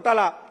ফাণ্ডৰ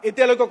ঘোটালা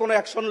এতিয়ালৈকে কোনো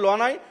একশ্যন লোৱা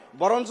নাই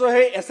বৰঞ্চ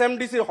সেই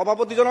SMDCৰ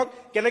সভাপতিজনক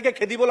কেনেকৈ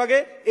খেদিব লাগে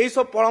এই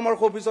সব পৰামৰ্শ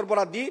অফিচৰ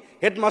পৰা দি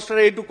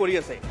হেডমাষ্টাৰে এইটো কৰি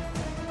আছে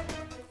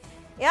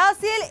এয়া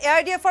আছিল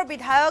ARDFৰ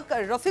বিধায়ক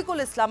ৰফিকুল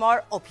ইছলামৰ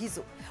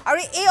অভিযোগ আৰু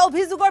এই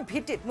অভিযোগৰ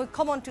ভিত্তিত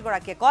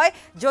মুখ্যমন্ত্ৰীগৰাকীয়ে কয়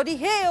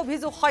যদিহে এই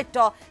অভিযোগ সত্য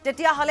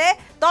তেতিয়াহ'লে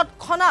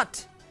তৎক্ষণাত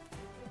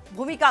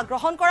ভূমিকা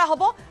গ্ৰহণ কৰা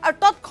হ'ব আৰু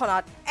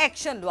তৎক্ষণাত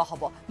একশ্যন লোৱা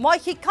হ'ব মই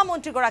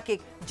শিক্ষামন্ত্ৰীগৰাকীক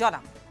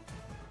জনাম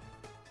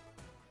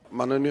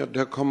মাননীয়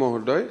অধ্যক্ষ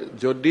মহোদয়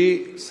যদি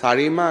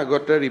 4 মাহ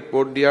আগতে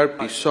ৰিপৰ্ট দিয়াৰ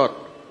পিছত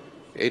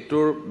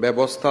এইটোৰ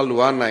ব্যৱস্থা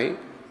লোৱা নাই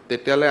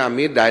তেতিয়ালে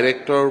আমি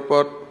ডাইৰেক্টৰৰ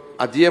ওপৰত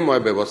আজিয়ে মই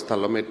ব্যৱস্থা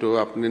ল'ম এইটো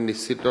আপুনি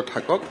নিশ্চিত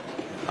থাকক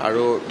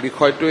আৰু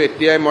বিষয়টো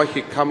এতিয়াই মই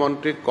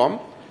শিক্ষামন্ত্ৰীক কম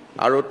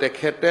আৰু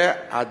তেখেতে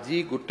আজি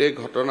গোটেই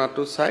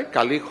ঘটনাটো চাই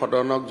কালি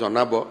সদনক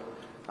জনাব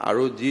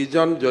আৰু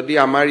যিজন যদি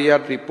আমাৰ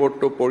ইয়াত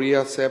ৰিপৰ্টটো পৰি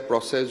আছে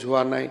প্ৰচেছ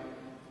হোৱা নাই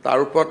তাৰ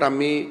ওপৰত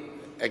আমি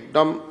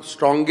একদম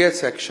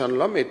ষ্ট্ৰংগেষ্ট একশ্যন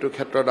ল'ম এইটো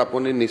ক্ষেত্ৰত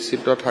আপুনি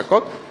নিশ্চিত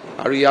থাকক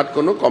আৰু ইয়াত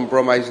কোনো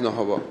কম্প্ৰমাইজ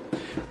নহ'ব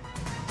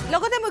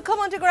লগতে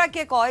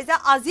মুখ্যমন্ত্ৰীগৰাকীয়ে কয় যে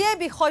আজিয়ে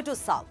বিষয়টো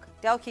চাওক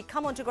তেওঁ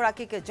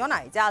শিক্ষামন্ত্ৰীগৰাকীক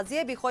জনায় যে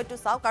আজিয়ে বিষয়টো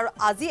চাওক আৰু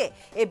আজিয়ে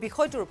এই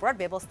বিষয়টোৰ ওপৰত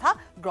ব্যৱস্থা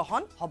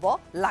গ্ৰহণ হ'ব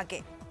লাগে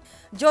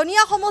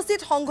জনিয়া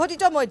সমষ্টিত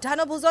সংঘটিত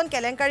মধ্যাহ্নভোজন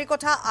কেলেংকাৰী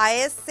কথা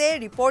ISA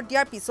ৰিপৰ্ট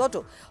দিয়াৰ পিছতো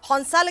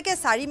সঞ্চালকে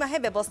 4 মাহে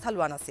ব্যৱস্থা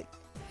লোৱা নাছিল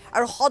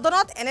আৰু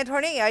সদনত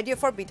এনেধৰণে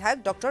ARDFৰ বিধায়ক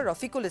ডক্টৰ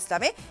ৰফিকুল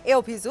ইছলামে এই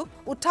অভিযোগ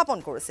উত্থাপন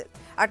কৰিছিল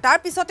আৰু তাৰ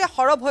পিছতে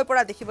সৰব হৈ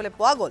পৰা দেখিবলৈ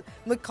পোৱা গ'ল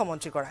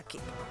মুখ্যমন্ত্ৰীগৰাকী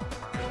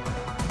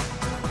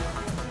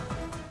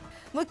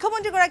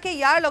মুখ্যমন্ত্ৰীগৰাকীয়ে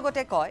ইয়াৰ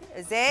লগতে কয়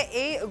যে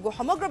এই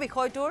সমগ্ৰ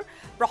বিষয়টোৰ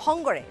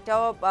প্ৰসংগৰে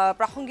তেওঁ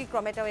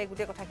প্ৰাসংগিকক্ৰমে তেওঁ এই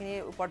গোটেই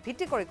কথাখিনিৰ ওপৰত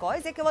ভিত্তি কৰি কয়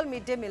যে কেৱল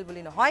মিড ডে মিল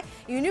বুলি নহয়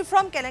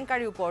ইউনিফৰ্ম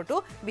কেলেংকাৰীৰ ওপৰতো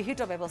বিহিত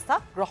ব্যৱস্থা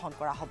গ্ৰহণ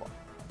কৰা হ'ব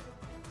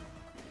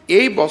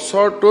এই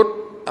বছৰটোত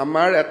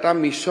আমাৰ এটা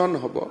মিছন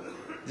হ'ব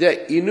যে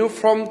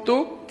ইউনিফৰ্মটো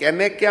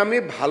কেনেকৈ আমি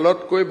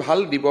ভালতকৈ ভাল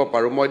দিব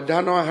পাৰোঁ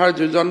মধ্যাহ্ন আহাৰ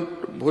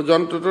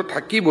ভোজনটোতো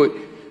থাকিবই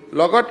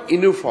লগত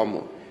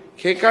ইউনিফৰ্মো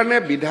সেইকাৰণে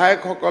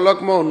বিধায়কসকলক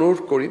মই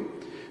অনুৰোধ কৰিম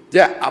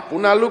যে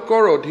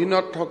আপোনালোকৰ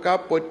অধীনত থকা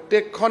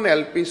প্ৰত্যেকখন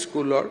LP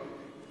স্কুলৰ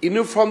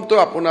ইউনিফৰ্মটো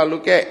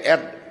আপোনালোকে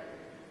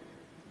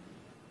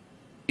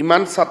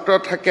ইমান ছাত্ৰ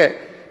থাকে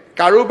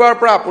কাৰোবাৰ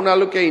পৰা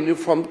আপোনালোকে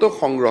ইউনিফৰ্মটো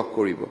সংগ্ৰহ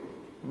কৰিব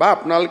বা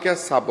আপোনালোকে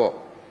চাব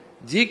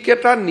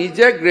যিকেইটা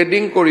নিজে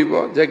গ্ৰেডিং কৰিব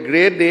যে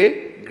grade A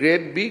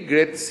grade B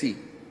grade C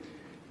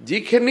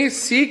যিখিনি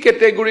C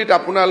কেটেগৰীত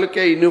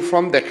আপোনালোকে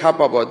ইউনিফৰ্ম দেখা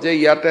পাব যে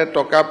ইয়াতে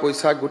টকা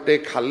পইচা গোটেই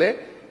খালে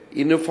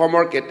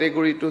ইউনিফৰ্মৰ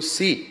কেটেগৰীটো C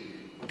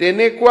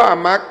তেনেকুৱা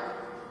আমাক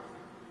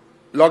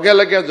লগে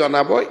লগে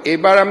জনাব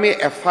এইবাৰ আমি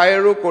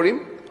FIRও কৰিম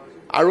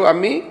আৰু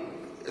আমি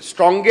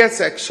ষ্ট্ৰংগেষ্ট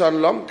একশ্যন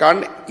ল'ম কাৰণ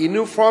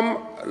ইউনিফৰ্ম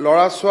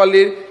ল'ৰা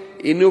ছোৱালীৰ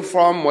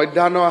ইউনিফৰ্ম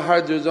মধ্যাহ্ন আহাৰ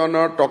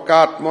যোজনাৰ টকা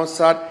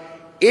আত্মসাৎ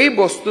এই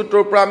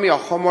বস্তুটোৰ পৰা আমি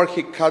অসমৰ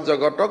শিক্ষা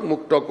জগতক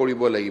মুক্ত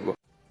কৰিব লাগিব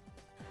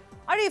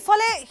আৰু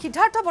ইফালে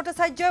সিদ্ধাৰ্থ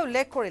ভট্টাচাৰ্যই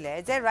উল্লেখ কৰিলে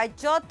যে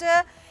ৰাজ্যত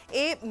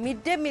এই মিড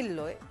ডে মিল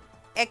লৈ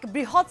এক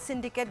বৃহৎ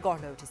সিন্ডিকেট গঢ়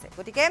লৈ উঠিছে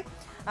গতিকে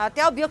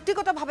তেওঁ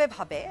ব্যক্তিগতভাৱে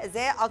ভাবে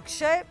যে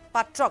অক্ষয়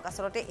পাত্ৰক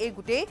আসলতে এই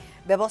গোটেই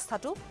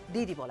ব্যৱস্থাটো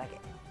দি দিব লাগে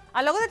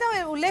আৰু লগতে তেওঁ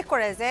উল্লেখ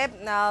কৰে যে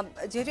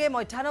যেহেতু এই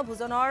মধ্যাহ্ন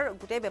ভোজনৰ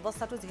গোটেই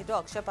ব্যৱস্থাটো যেহেতু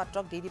অক্ষয়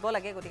পাত্ৰক দি দিব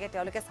লাগে গতিকে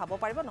তেওঁলোকে চাব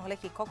পাৰিব নহলে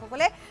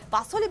শিক্ষকসকলে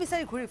পাছলি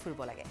বিচাৰি ঘূৰি ফুৰিব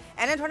লাগে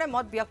এনেধৰণে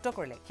মত ব্যক্ত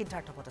কৰিলে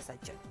সিদ্ধাৰ্থ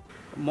ভট্টাচাৰ্যই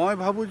মই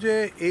ভাবো যে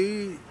এই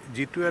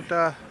যেটো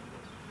এটা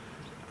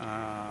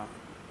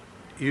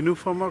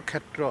ইউনিফৰ্মৰ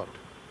ক্ষেত্ৰত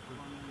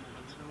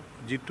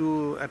যেটো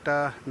এটা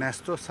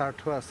ন্যস্ত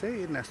স্বাৰ্থ আছে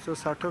এই ন্যস্ত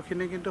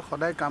স্বাৰ্থখিনি কিন্তু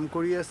সদায় কাম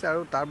কৰি আছে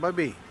আৰু তাৰ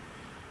বাবেই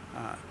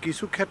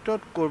কিছু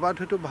ক্ষেত্ৰত কৰবাত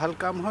হয়তো ভাল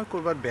কাম হয়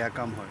কৰবাত বেয়া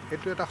কাম হয়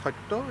এইটো এটা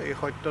সত্য এই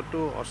সত্যটো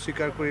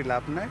অস্বীকাৰ কৰি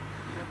লাভ নাই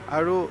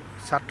আৰু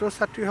ছাত্ৰ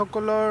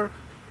ছাত্ৰীসকলৰ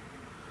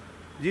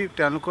যি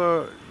তেওঁলোকৰ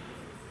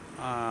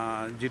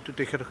যেটো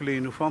তেখেতসকলে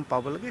ইউনিফৰ্ম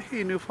পাব লাগে সেই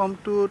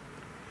ইউনিফৰ্মটোত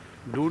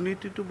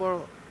দুৰ্নীতিটো বৰ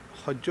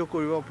সহ্য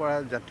কৰিব পৰা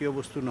জাতীয়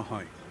বস্তু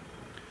নহয়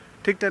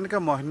ঠিক তেনেকৈ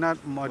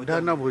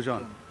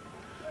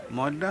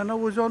মধ্যাহ্ন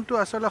ভোজনটো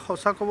আসলে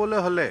সঁচা ক'বলৈ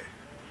হ'লে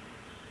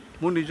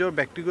মোৰ নিজৰ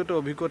ব্যক্তিগত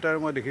অভিজ্ঞতাৰ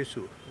মই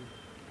দেখিছোঁ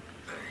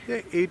যে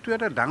এইটো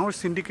এটা ডাঙৰ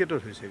সিন্ডিকেটত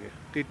হৈছেগৈ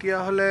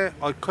তেতিয়াহ'লে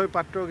অক্ষয়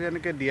পাত্ৰক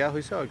এনেকৈ দিয়া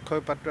হৈছে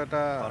অক্ষয় পাত্ৰ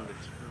এটা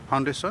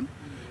ফাউণ্ডেশ্যন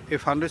এই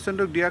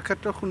ফাউণ্ডেশ্যনটোক দিয়াৰ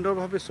ক্ষেত্ৰত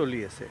সুন্দৰভাৱে চলি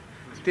আছে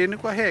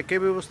তেনেকুৱা সেই একে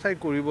ব্যৱস্থাই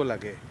কৰিব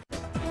লাগে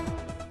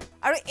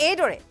আৰু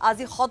এইদৰে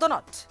আজি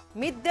সদনত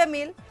মিড ডে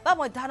মিল বা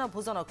মধ্যাহ্ন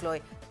ভোজনক লৈ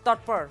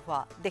তৎপৰ হোৱা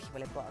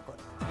দেখিবলৈ পোৱা গ'ল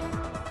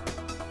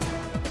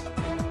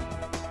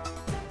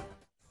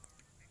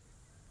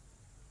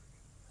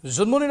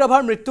জুনমণি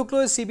ৰাভাৰ মৃত্যুক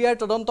লৈ CBIৰ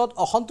তদন্তত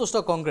অসন্তুষ্ট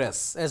কংগ্ৰেছ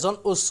এজন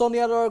উচ্চ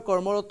ন্যায়ালয়ৰ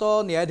কৰ্মৰত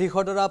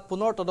ন্যায়াধীশৰ দ্বাৰা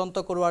পুনৰ তদন্ত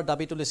কৰোৱাৰ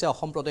দাবী তুলিছে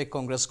অসম প্ৰদেশ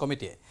কংগ্ৰেছ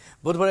কমিটিয়ে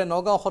বুধবাৰে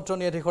নগাঁও সত্ৰ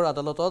ন্যায়াধীশৰ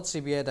আদালতত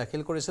CBI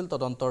দাখিল কৰিছিল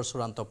তদন্তৰ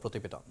চূড়ান্ত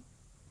প্ৰতিবেদন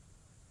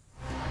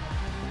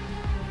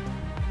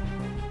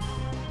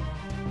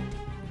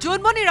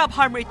জুনমণি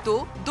ৰাভাৰ মৃত্যু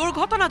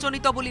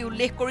দুৰ্ঘটনাজনিত বুলি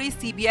উল্লেখ কৰি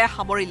CBI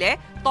সামৰিলে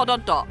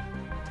তদন্ত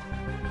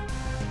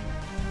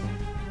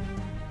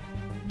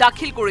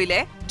দাখিল কৰিলে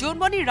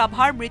জোনমণি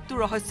ৰাভাৰ মৃত্যু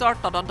ৰহস্যৰ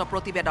তদন্ত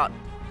প্ৰতিবেদন।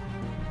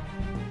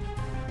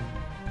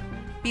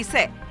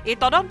 পিছে এই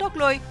তদন্তক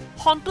লৈ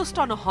সন্তুষ্ট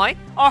নহয়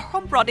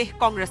অসম প্ৰদেশ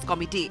কংগ্ৰেছ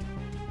কমিটি।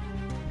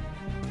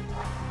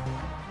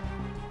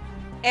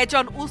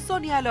 এজন উচ্চ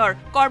ন্যায়ালয়ৰ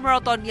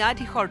কৰ্মৰত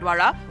ন্যায়াধীশৰ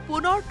দ্বাৰা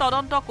পুনৰ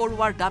তদন্ত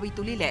কৰোৱাৰ দাবী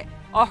তুলিলে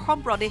অসম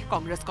প্ৰদেশ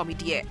কংগ্ৰেছ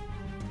কমিটিয়ে।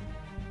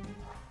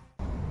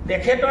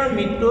 তেখেতৰ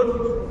মৃত্যুত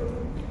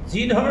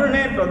যি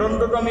ধৰণে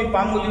তদন্তটো আমি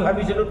পাম বুলি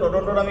ভাবিছিলোঁ,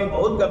 তদন্তত আমি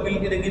বহুত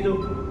গাফিলতি দেখিছোঁ।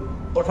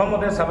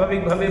 প্ৰথমতে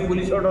স্বাভাৱিকভাৱে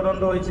পুলিচৰ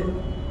তদন্ত হৈছে,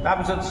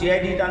 তাৰপিছত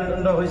CID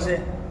তদন্ত হৈছে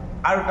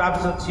আৰু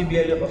তাৰপিছত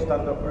CBIলৈ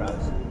হস্তান্তৰ কৰা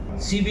হৈছে।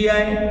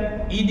 CBI,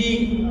 ED,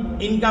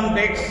 ইনকাম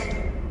টেক্স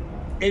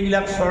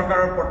এইবিলাক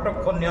চৰকাৰৰ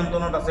প্ৰত্যক্ষ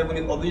নিয়ন্ত্ৰণত আছে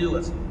বুলি অভিযোগ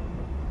আছে।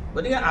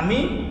 গতিকে আমি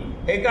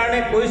সেইকাৰণে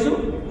কৈছোঁ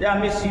যে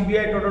আমি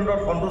CBI তদন্তত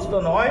সন্তুষ্ট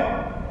নহয়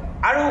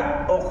আৰু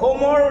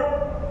অসমৰ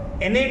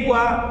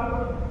এনেকুৱা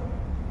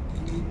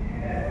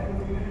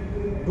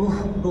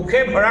দুখে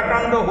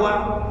ভৰাক্ৰান্ত হোৱা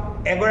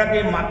এগৰাকী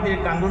মাতৃৰ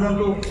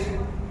কান্দোনতো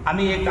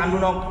আমি এই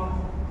কান্দোনক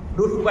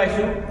দুখ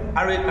পাইছোঁ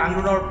আৰু এই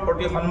কান্দোনৰ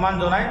প্ৰতি সন্মান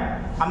জনাই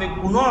আমি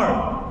পুনৰ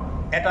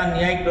এটা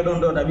ন্যায়িক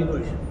তদন্ত দাবী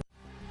কৰিছোঁ।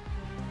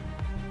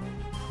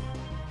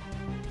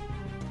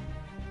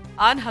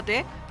 আনহাতে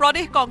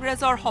প্ৰদেশ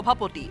কংগ্ৰেছৰ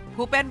সভাপতি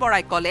ভূপেন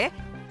বৰাই ক'লে,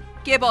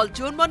 কেৱল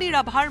জোনমণি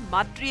ৰাভাৰ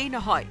মাতৃয়েই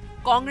নহয়,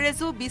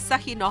 কংগ্ৰেছো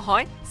বিশ্বাসী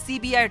নহয়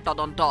CBIৰ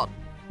তদন্তত।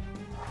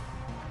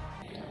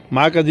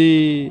 মাক আজি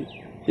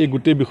এই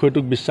গোটেই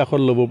বিষয়টোক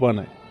বিশ্বাসত ল'ব পৰা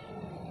নাই।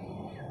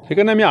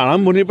 সেইকাৰণে আমি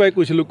আৰম্ভণিৰ পৰাই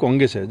কৈছিলোঁ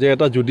কংগ্ৰেছে যে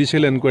এটা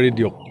জুডিচিয়েল এনকুৱাৰী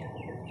দিয়ক।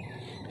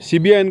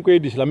 CBI এনকুৱাৰী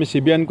দিছিল, আমি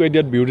CBI এনকুৱাৰী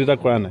দিয়াত বিৰোধিতা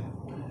কৰা নাই।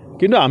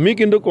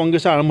 কিন্তু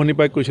কংগ্ৰেছে আৰম্ভণিৰ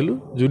পৰাই কৈছিলোঁ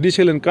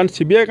জুডিচিয়েল কাৰণ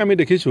CBIক আমি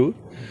দেখিছোঁ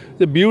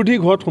যে বিৰোধী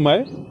ঘৰত সোমাই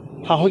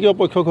শাসকীয়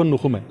পক্ষখন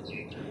নোসোমায়।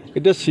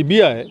 এতিয়া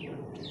CBI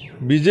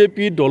BJP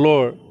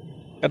দলৰ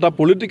এটা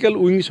পলিটিকেল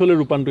উইংছলৈ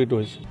ৰূপান্তৰিত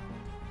হৈছে।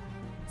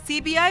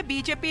 CBI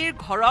BJPৰ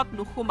ঘৰত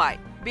নোসোমাই,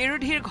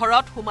 বিৰোধীৰ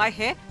ঘৰত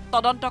সোমাইহে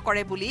তদন্ত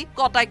কৰে বুলি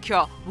কটাক্ষ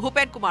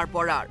ভূপেন কুমাৰ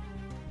বৰাৰ।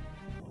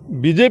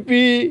 BJP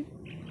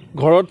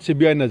ঘৰত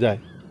CBI নাযায়।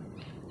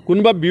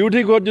 কোনোবা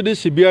বিৰোধী ঘৰত যদি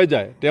CBI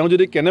যায়, তেওঁ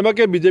যদি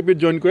কেনেবাকৈ BJPত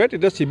জইন কৰে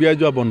তেতিয়া CBI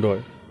যোৱা বন্ধ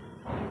হয়।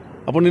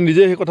 আপুনি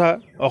নিজে সেই কথা,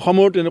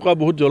 অসমৰ তেনেকুৱা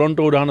বহুত জ্বলন্ত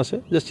উদাহৰণ আছে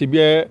যে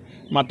CBI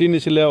মাতি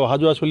নিছিলে, অহা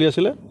যোৱা চলি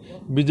আছিলে,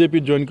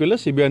 BJPত জইন কৰিলে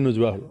CBI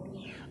নোযোৱা হ'ল।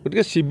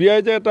 গতিকে CBI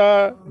যে এটা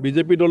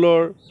BJP দলৰ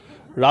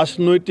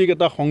ৰাজনৈতিক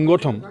এটা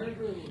সংগঠন,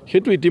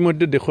 সেইটো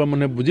ইতিমধ্যে দেশৰ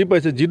মানুহে বুজি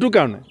পাইছে, যিটো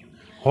কাৰণে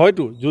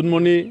হয়তো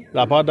জোনমণি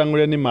ৰাভা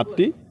ডাঙৰীয়ানী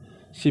মাতৃ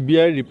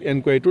CBI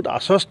এনকুৱাৰীটোত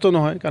আশ্বস্ত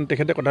নহয়, কাৰণ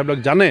তেখেতে কথাবিলাক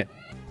জানে।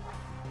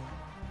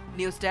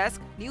 News desk,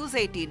 News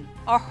 18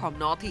 Assam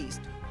north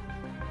east.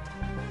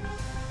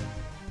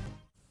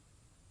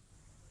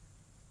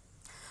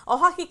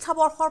 অহা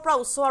শিক্ষাবৰ্ষৰ পৰা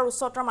উচ্চ আৰু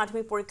উচ্চতৰ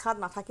মাধ্যমিক পৰীক্ষাত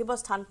নাথাকিব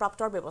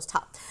স্থানপ্ৰাপ্তৰ ব্যৱস্থা।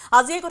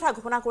 আজি এই কথা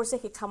ঘোষণা কৰিছে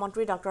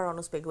শিক্ষামন্ত্ৰী ডঃ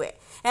অনুজ পেগুৱে।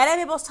 এনে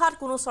ব্যৱস্থাত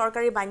কোনো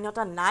চৰকাৰী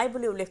মান্যতা নাই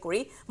বুলি উল্লেখ কৰি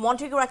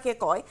মন্ত্ৰীগৰাকীয়ে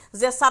কয়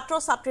যে ছাত্ৰ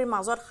ছাত্ৰীৰ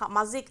মাজত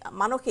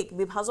মানসিক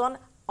বিভাজন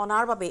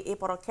অনাৰ বাবে এই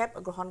পদক্ষেপ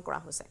গ্ৰহণ কৰা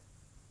হৈছে।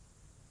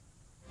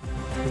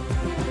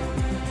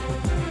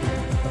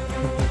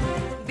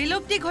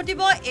 বিলুপ্তি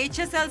ঘটিব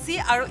HSLC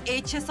আৰু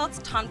HSত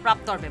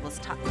স্থানপ্ৰাপ্তৰ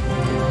ব্যৱস্থা।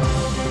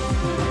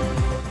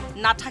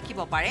 নাথাকিব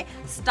পাৰে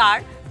ষ্টাৰ,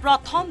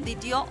 প্ৰথম,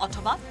 দ্বিতীয়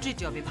অথবা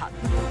তৃতীয় বিভাগ।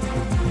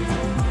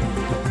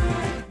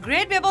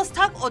 গ্ৰেড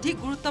ব্যৱস্থাক অধিক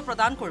গুৰুত্ব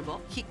প্ৰদান কৰিব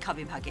শিক্ষা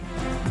বিভাগে।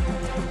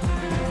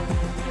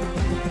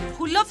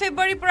 16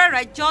 ফেব্ৰুৱাৰীৰ পৰা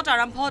ৰাজ্যত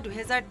আৰম্ভ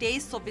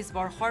 2023-24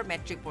 বৰ্ষৰ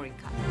মেট্ৰিক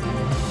পৰীক্ষা।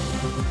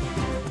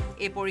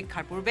 এই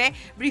পৰীক্ষাৰ পূৰ্বে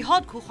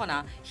বৃহৎ ঘোষণা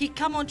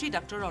শিক্ষামন্ত্ৰী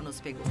ডঃ অনুজ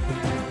পেগু।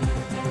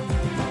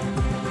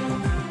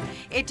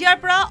 এতিয়াৰ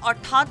পৰা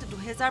অৰ্থাৎ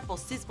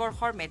 2025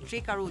 বৰ্ষৰ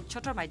মেট্ৰিক আৰু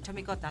উচ্চতৰ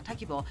মাধ্যমিকত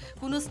নাথাকিব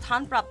কোনো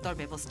স্থানপ্ৰাপ্তৰ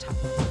ব্যৱস্থা।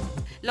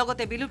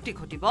 লগতে বিলুপ্তি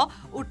ঘটিব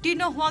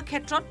উত্তীৰ্ণ হোৱা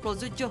ক্ষেত্ৰত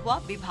প্ৰযোজ্য হোৱা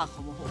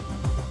বিভাগসমূহ।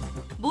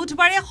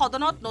 বুধবাৰে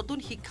সদনত নতুন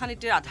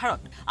শিক্ষানীতিৰ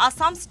আধাৰত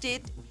আসাম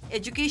ষ্টেট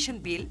এডুকেশ্যন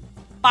বিল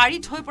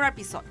পাৰিত হৈ পৰাৰ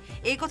পিছত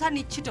এই কথা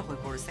নিশ্চিত হৈ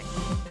পৰিছে।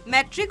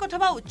 মেট্ৰিক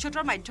অথবা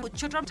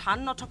উচ্চতৰ ধান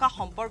নথকা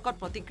সম্পৰ্কত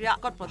প্ৰতিক্ৰিয়া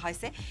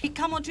পঠাইছে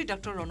শিক্ষামন্ত্ৰী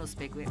ডঃ অনুজ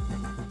পেগুৱে।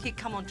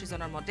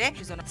 শিক্ষামন্ত্ৰীজনৰ মতে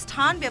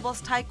স্থান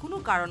ব্যৱস্থাই কোনো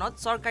কাৰণত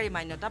চৰকাৰী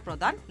মান্যতা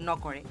প্ৰদান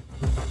নকৰে।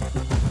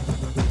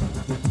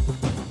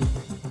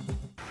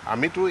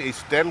 আমিতো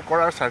ষ্টেণ্ড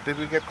কৰাৰ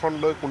চাৰ্টিফিকেটখন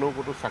লৈ কোনো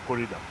ক'তো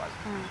চাকৰি নাপায়।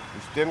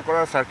 ষ্টেণ্ড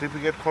কৰাৰ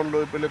চাৰ্টিফিকেটখন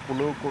লৈ পেলাই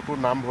কোনো ক'তো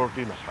নাম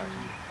ভৰ্তি নাপায়।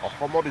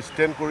 অসমত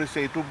ষ্টেণ্ড কৰিছে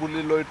এইটো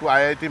বুলি লৈতো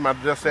IIT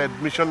মাদ্ৰাছে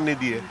এডমিশ্যন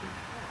নিদিয়ে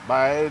বা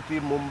IIT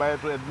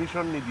মুম্বাইতো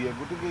এডমিশ্যন নিদিয়ে।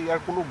 গতিকে ইয়াৰ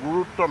কোনো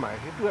গুৰুত্ব নাই।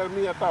 সেইটো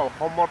আমি এটা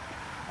অসমত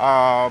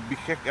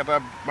বিশেষ এটা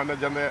মানে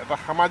যেনে এটা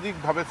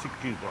সামাজিকভাৱে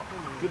স্বীকৃত,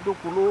 কিন্তু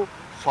কোনো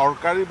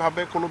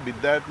চৰকাৰীভাৱে কোনো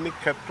বিদ্যায়তনিক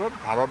ক্ষেত্ৰত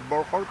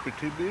ভাৰতবৰ্ষৰ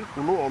পৃথিৱীৰ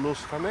কোনো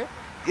অনুষ্ঠানে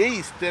এই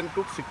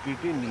ষ্টেণ্ডটোক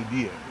স্বীকৃতি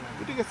নিদিয়ে।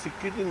 গতিকে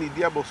স্বীকৃতি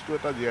নিদিয়া বস্তু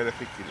এটা জীয়াই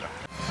ৰাখি কিলা।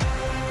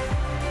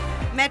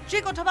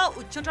 মেট্ৰিক অথবা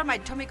উচ্চতৰ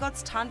মাধ্যমিকত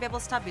স্থান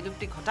ব্যৱস্থা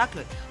বিলুপ্তি ঘটাক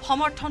লৈ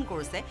সমৰ্থন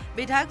কৰিছে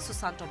বিধায়ক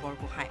সুশান্ত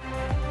বৰগোহাঁই।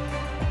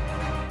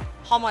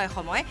 সময়ে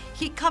সময়ে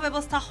শিক্ষা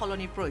ব্যৱস্থা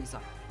সলনিৰ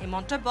প্ৰয়োজন, এই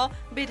মন্তব্য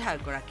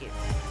বিধায়কগৰাকীৰ।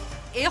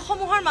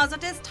 এইসমূহৰ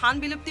মাজতে স্থান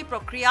বিলুপ্তি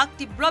প্ৰক্ৰিয়াক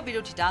তীব্ৰ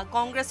বিৰোধিতা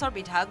কংগ্ৰেছৰ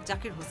বিধায়ক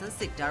জাকিৰ হুছেইন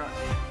সিকদাৰৰ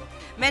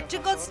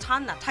মেট্ৰিকত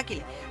স্থান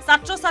নাথাকিলে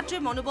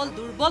ছাত্ৰ-ছাত্ৰীৰ মনোবল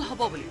দুৰ্বল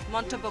হ'ব বুলি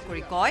মন্তব্য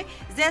কৰি কয়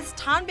যে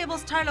স্থান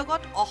ব্যৱস্থাৰ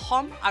লগত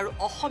অসম আৰু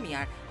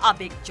অসমীয়াৰ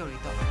আবেগ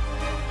জড়িত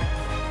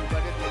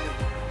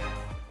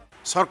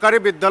চৰকাৰী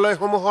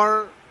বিদ্যালয়সমূহৰ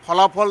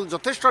ফলাফল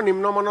যথেষ্ট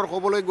নিম্নমানৰ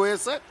হ'বলৈ গৈ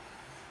আছে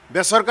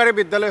বেচৰকাৰী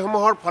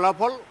বিদ্যালয়সমূহৰ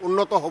ফলাফল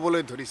উন্নত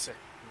হ'বলৈ ধৰিছে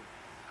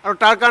আৰু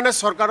তাৰ কাৰণে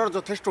চৰকাৰৰ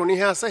যথেষ্ট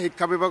অনীহা আছে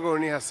শিক্ষা বিভাগৰ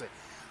অনীহা আছে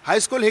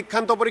হাইস্কুল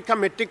শিক্ষান্ত পৰীক্ষা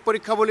মেট্ৰিক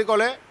পৰীক্ষা বুলি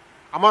ক'লে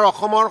আমাৰ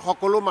অসমৰ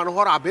সকলো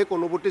মানুহৰ আবেগ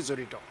অনুভূতি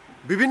জড়িত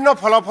বিভিন্ন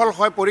ফলাফল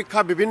হয় পৰীক্ষা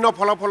বিভিন্ন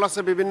ফলাফল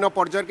আছে বিভিন্ন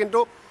পৰ্যায়ৰ কিন্তু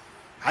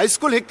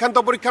হাইস্কুল শিক্ষান্ত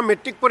পৰীক্ষা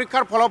মেট্ৰিক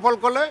পৰীক্ষাৰ ফলাফল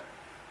ক'লে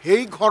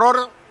সেই ঘৰৰ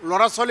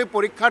ল'ৰা ছোৱালী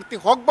পৰীক্ষাৰ্থী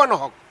হওক বা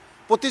নহওক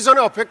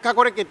প্ৰতিজনে অপেক্ষা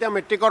কৰে কেতিয়া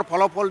মেট্ৰিকৰ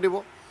ফলাফল দিব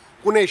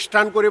কোনে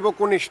ষ্টান কৰিব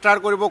কোনে ষ্টাৰ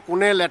কৰিব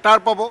কোনে লেটাৰ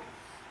পাব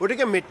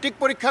গতিকে মেট্ৰিক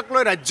পৰীক্ষাক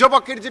লৈ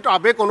ৰাজ্যবাসীৰ যিটো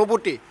আবেগ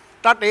অনুভূতি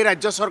তাত এই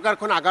ৰাজ্য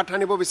চৰকাৰখন আঘাত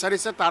আনিব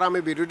বিচাৰিছে তাৰ আমি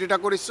বিৰোধিতা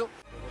কৰিছোঁ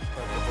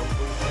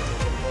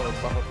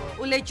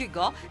উল্লেখযোগ্য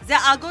যে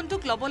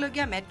আগন্তুক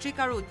ল'বলগীয়া মেট্ৰিক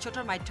আৰু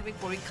উচ্চতৰ মাধ্যমিক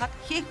পৰীক্ষাত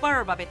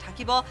শেষবাৰৰ বাবে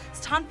থাকিব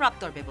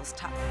স্থানপ্ৰাপ্তৰ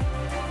ব্যৱস্থা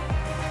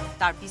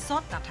তাৰ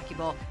পিছত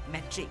নাথাকিব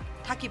মেট্ৰিক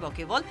থাকিব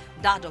কেৱল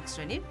দ্বাদশ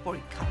শ্ৰেণীৰ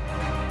পৰীক্ষা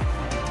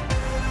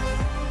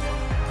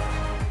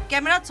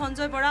কেমেৰাত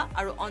সঞ্জয় বৰা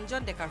আৰু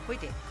অঞ্জন ডেকাৰ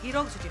সৈতে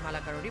হিৰক জ্যোতি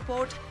মালাকাৰৰ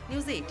report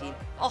news 18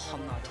 Assam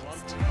north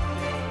east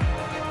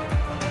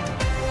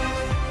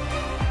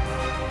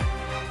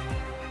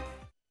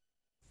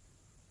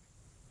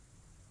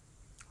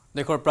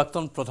দেশৰ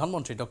প্ৰাক্তন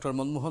প্ৰধানমন্ত্ৰী ডক্টৰ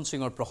মনমোহন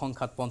সিঙৰ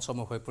প্ৰশংসাত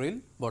পঞ্চমুখ হৈ পৰিল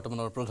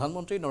বৰ্তমানৰ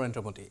প্ৰধানমন্ত্ৰী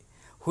নৰেন্দ্ৰ মোদী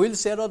হুইল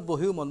চেয়াৰত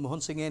বহিও মনমোহন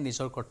সিঙে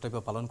নিজৰ কৰ্তব্য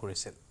পালন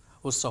কৰিছিল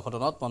উচ্চ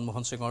সদনত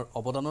মনমোহন সিঙৰ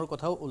অৱদানৰ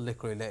কথাও উল্লেখ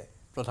কৰিলে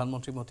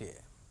প্ৰধানমন্ত্ৰী মোদীয়ে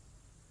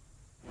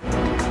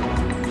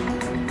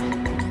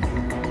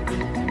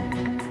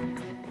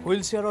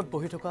হুইল চেয়াৰত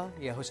বহি থকা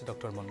এয়া হৈছে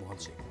ডক্টৰ মনমোহন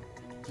সিং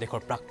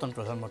দেশৰ প্ৰাক্তন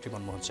প্ৰধানমন্ত্ৰী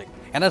মনমোহন সিং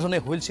এনেধৰণে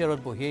হুইল চেয়াৰত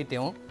বহিয়েই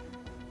তেওঁ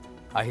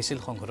আহিছিল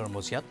সংসদৰ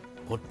মজিয়াত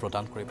ভোট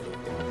প্ৰদান কৰিবলৈ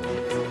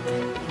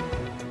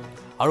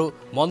আৰু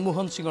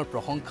মনমোহন সিঙৰ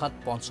প্ৰশংসাত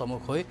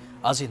পঞ্চমুখ হৈ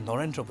আজি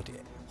নৰেন্দ্ৰ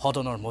মোদীয়ে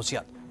সদনৰ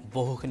মজিয়াত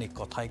বহুখিনি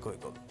কথাই কৈ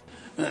গ'ল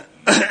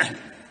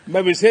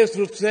मैं विशेष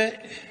रूप से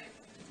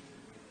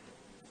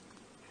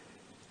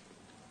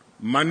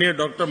माननीय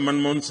डॉक्टर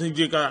मनमोहन सिंह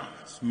जी का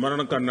स्मरण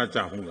करना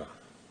चाहूंगा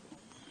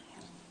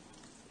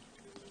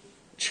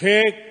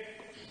 6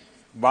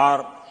 बार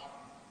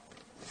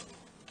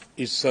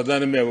इस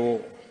सदन में वो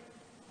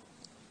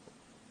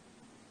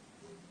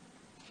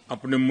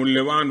अपने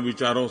मूल्यवान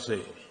विचारों से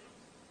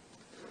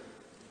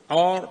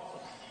और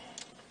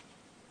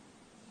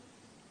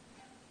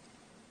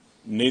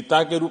नेता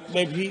के रूप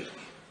में भी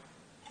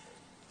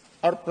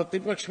और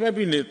प्रतिपक्ष में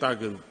भी नेता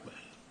के रूप में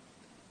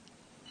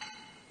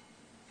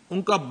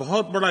उनका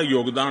बहुत बड़ा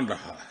योगदान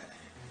रहा है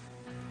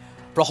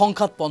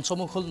প্ৰশংসাত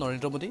পঞ্চমুখ হ'ল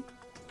নৰেন্দ্ৰ মোদী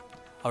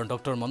আৰু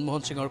ডক্টৰ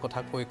মনমোহন সিঙৰ কথা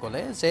কৈ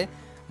ক'লে যে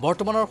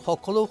বৰ্তমানৰ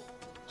সকলো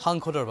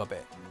সাংসদৰ বাবে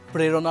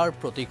প্ৰেৰণাৰ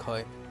প্ৰতীক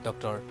হয়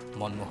ডক্টৰ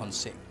মনমোহন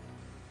সিং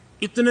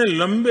इतने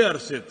लंबे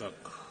अरसे तक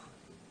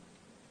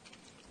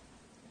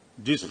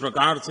जिस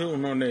प्रकार से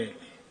उन्होंने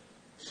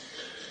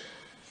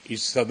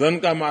इस सदन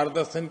का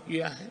मार्गदर्शन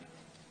किया है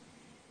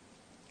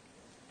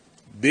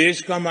देश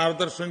का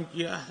मार्गदर्शन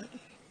किया है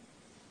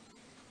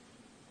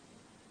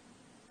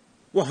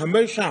वो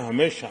हमेशा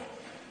हमेशा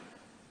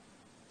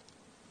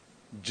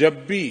जब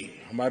भी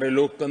हमारे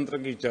लोकतंत्र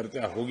की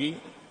चर्चा होगी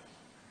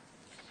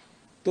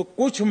तो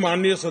कुछ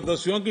माननीय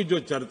सदस्यों की जो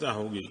चर्चा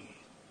होगी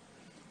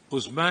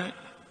उसमें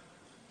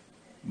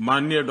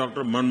माननीय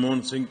डॉक्टर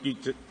मनमोहन सिंह की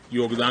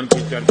योगदान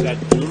की चर्चा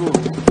जरूर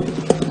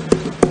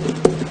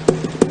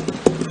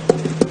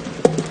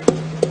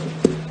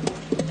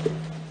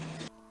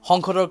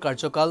সংসদৰ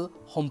কাৰ্যকাল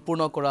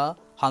সম্পূৰ্ণ কৰা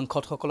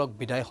সাংসদসকলক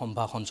বিদায়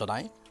সম্ভাষণ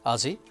জনাই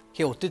আজি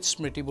সেই অতীত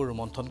স্মৃতিবোৰ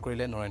ৰোমন্থন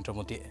কৰিলে নৰেন্দ্ৰ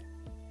মোদীয়ে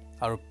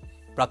আৰু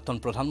প্ৰাক্তন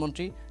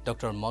প্ৰধানমন্ত্ৰী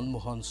ডক্টৰ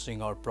মনমোহন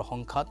সিঙৰ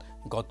প্ৰশংসাত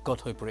গদগদ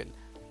হৈ পৰিল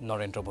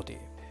নৰেন্দ্ৰ মোদী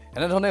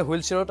এনেধৰণে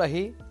হুইল চেয়াৰত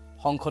আহি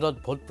সংসদত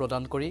ভোট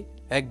প্ৰদান কৰি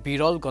এক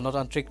বিৰল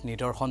গণতান্ত্ৰিক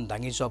নিদৰ্শন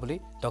দাঙি যোৱা বুলি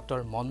ডক্টৰ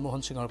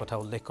মনমোহন সিঙৰ কথা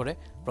উল্লেখ কৰে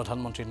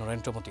প্ৰধানমন্ত্ৰী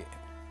নৰেন্দ্ৰ মোদীয়ে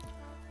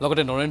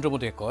লগতে নৰেন্দ্ৰ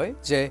মোদীয়ে কয়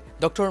যে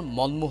ডক্টৰ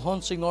মনমোহন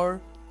সিঙৰ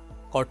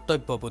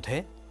কৰ্তব্যবোধে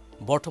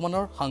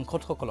বৰ্তমানৰ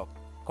সাংসদসকলক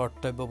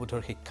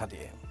কৰ্তব্যবোধৰ শিক্ষা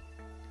দিয়ে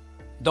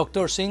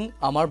ডক্টৰ সিং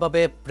আমাৰ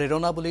বাবে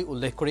প্ৰেৰণা বুলি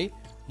উল্লেখ কৰি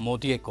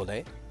মোদীয়ে ক'লে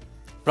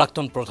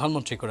প্ৰাক্তন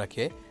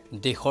প্ৰধানমন্ত্ৰীগৰাকীয়ে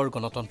দেশৰ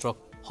গণতন্ত্ৰক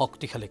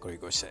শক্তিশালী কৰি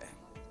গৈছে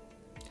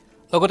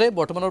লগতে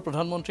বৰ্তমানৰ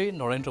প্ৰধানমন্ত্ৰী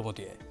নৰেন্দ্ৰ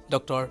মোদীয়ে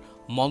ডক্টৰ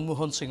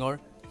মনমোহন সিঙৰ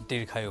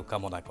দীৰ্ঘায়ু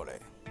কামনা কৰে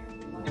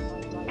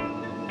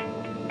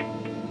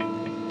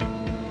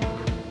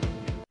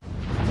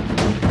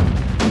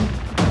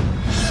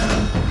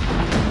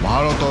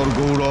ভাৰতৰ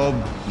গৌৰৱ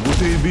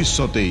গোটেই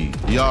বিশ্বতেই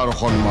ইয়াৰ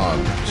সন্মান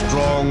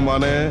ষ্ট্ৰং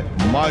মানে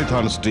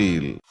মাইথান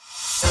ষ্টীল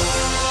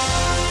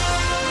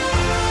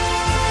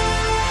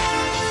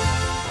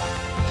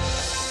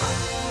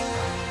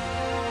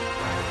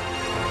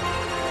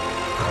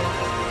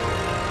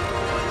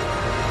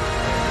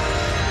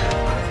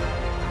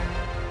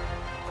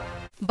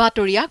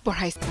বাতৰি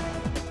আগবঢ়াইছে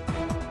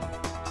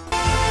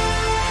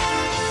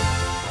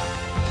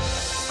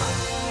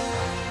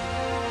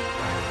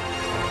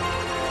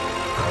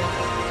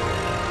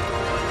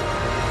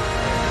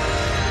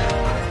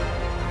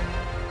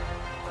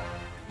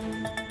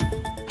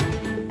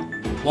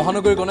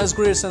মহানগৰীৰ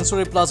গণেশগুৰিৰ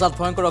সেঞ্চুৰী প্লাজাত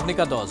ভয়ংকৰ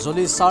অগ্নিকাণ্ড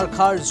জ্বলি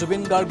চাৰখাৰ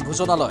জুবিন গাৰ্গ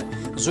ভোজনালয়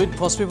জুইত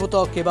ভস্মীভূত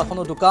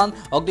কেইবাখনো দোকান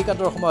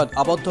অগ্নিকাণ্ডৰ সময়ত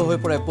আবদ্ধ হৈ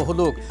পৰে বহু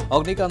লোক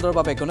অগ্নিকাণ্ডৰ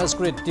বাবে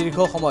গণেশগুৰিত দীৰ্ঘ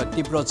সময়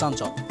তীব্ৰ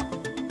যান-জঁট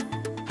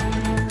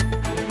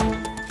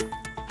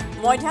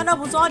মধ্যাহ্ন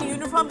ভোজন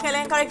ইউনিফৰ্ম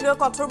কেলেংকাৰীক লৈ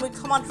কঠোৰ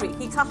মুখ্যমন্ত্ৰী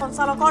শিক্ষা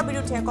সঞ্চালকৰ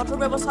বিৰুদ্ধে কঠোৰ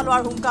ব্যৱস্থা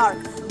লোৱাৰ হুংকাৰ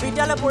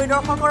বিদ্যালয়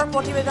পৰিদৰ্শকৰ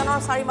প্ৰতিবেদনৰ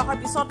 4 মাহৰ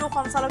পিছতো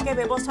সঞ্চালকে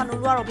ব্যৱস্থা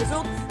নোলোৱাৰ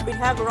অভিযোগ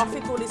বিধায়ক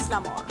ৰফিকুল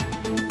ইছলামৰ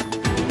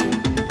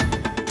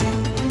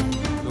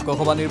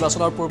লোকসভা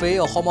নিৰ্বাচনৰ পূৰ্বেই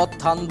অসমত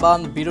থানবান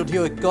বিৰোধী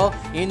ঐক্য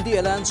ইণ্ডি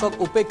এলায়েন্সক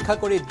উপেক্ষা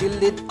কৰি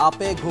দিল্লীত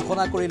আপে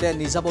ঘোষণা কৰিলে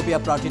নিজাববীয়া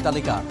প্ৰাৰ্থী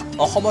তালিকা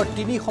অসমৰ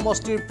 3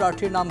 সমষ্টিৰ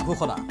প্ৰাৰ্থীৰ নাম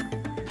ঘোষণা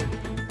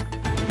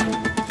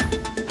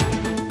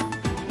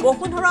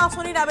বসুন্ধৰা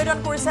আঁচনিত আবেদন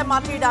কৰিছে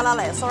মাটিৰ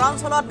দালালে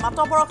চৰাঞ্চলত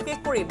মাতবৰক শেষ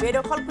কৰি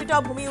বেদখলকৃত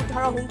ভূমি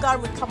উদ্ধাৰৰ হুংকাৰ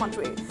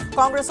মুখ্যমন্ত্ৰীৰ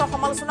কংগ্ৰেছৰ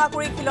সমালোচনা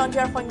কৰি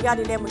খিলঞ্জীয়াৰ সংজ্ঞা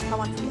দিলে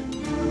মুখ্যমন্ত্ৰীয়ে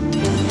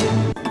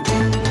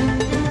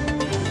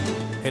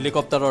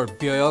হেলিকপ্টাৰৰ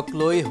ব্যয়ক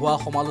লৈ হোৱা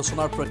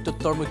সমালোচনাৰ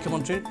প্ৰত্যুত্তৰ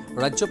মুখ্যমন্ত্ৰীৰ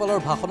ৰাজ্যপালৰ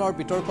ভাষণৰ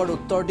বিতৰ্কৰ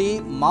উত্তৰ দি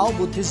মাও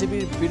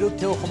বুদ্ধিজীৱীৰ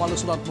বিৰুদ্ধেও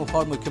সমালোচনাত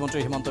মুখৰ মুখ্যমন্ত্ৰী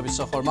হিমন্ত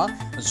বিশ্ব শৰ্মা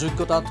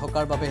যোগ্যতা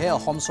থকাৰ বাবেহে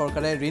অসম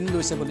চৰকাৰে ঋণ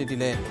লৈছে বুলি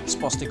দিলে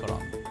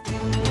স্পষ্টীকৰণ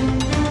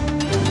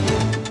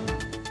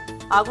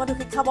আগন্তুক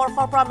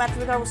শিক্ষাবৰ্ষৰ পৰা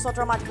মেট্ৰিক আৰু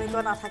উচ্চতৰ মাধ্যমিকত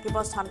নাথাকিব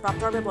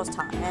স্থানপ্ৰাপ্তৰ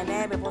ব্যৱস্থা এনে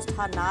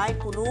ব্যৱস্থা নাই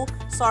কোনো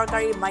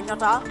চৰকাৰী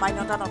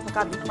মান্যতা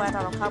নথকা বিষয়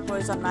এটা ৰখাৰ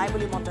প্ৰয়োজন নাই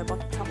বুলি মন্তব্য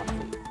শিক্ষামন্ত্ৰী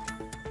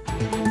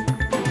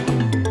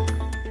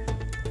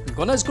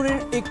গণেশগুৰিৰ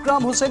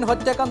ইক্ৰাম হুছেইন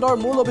হত্যাকাণ্ডৰ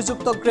মূল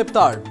অভিযুক্ত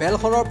গ্ৰেপ্তাৰ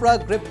বেলখৰৰ পৰা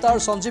গ্ৰেপ্তাৰ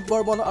সঞ্জীৱ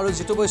বৰ্মন আৰু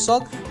জিতু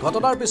বৈশ্যক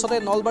ঘটনাৰ পিছতে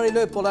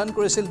নলবাৰীলৈ পলায়ন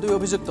কৰিছিল 2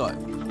 অভিযুক্তই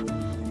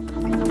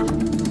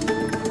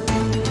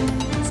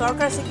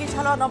চৰকাৰী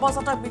চিকিৎসালয়ত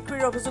নৱজাতক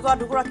বিক্ৰীৰ অভিযোগত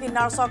 2গৰাকী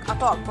নাৰ্ছক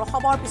আটক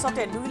প্ৰসৱৰ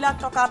পিছতে 2 লাখ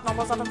টকাত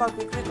নৱজাতকক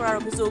বিক্ৰী কৰাৰ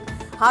অভিযোগ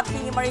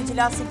হাতশিঙিমাৰী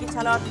জিলা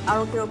চিকিৎসালয়ত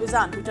আৰক্ষীৰ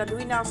অভিযান ভিতৰত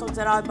 2 নাৰ্ছক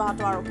জেৰা অব্যাহত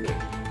আৰক্ষীৰ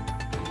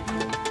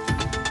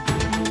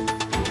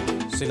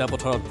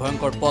চিলাপথাৰত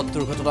ভয়ংকৰ পথ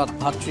দুৰ্ঘটনাত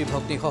ভাতৃ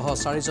ভগ্নীসহ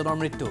 4 জনৰ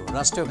মৃত্যু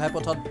ৰাষ্ট্ৰীয়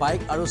ঘাইপথত বাইক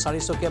আৰু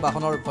 4চকীয়া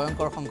বাহনৰ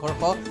ভয়ংকৰ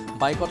সংঘৰ্ষ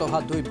বাইকত অহা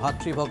 2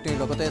 ভাতৃ ভগ্নীৰ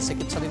লগতে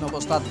চিকিৎসাধীন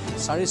অৱস্থাত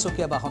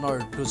 4চকীয়া বাহনৰ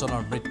 2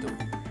 জনৰ মৃত্যু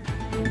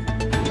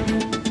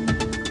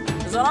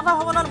জনতা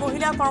ভৱনত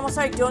মহিলা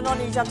কৰ্মচাৰীক যৌন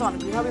নিৰ্যাতন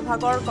গৃহ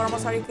বিভাগৰ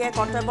কৰ্মচাৰীকে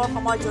কৰ্তব্যৰ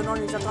সময়ত যৌন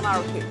নিৰ্যাতন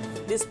আৰক্ষী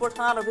দিছপুৰ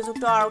থানাত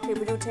অভিযুক্ত আৰক্ষীৰ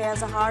বিৰুদ্ধে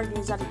এজাহাৰ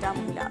নিৰ্যাতিতা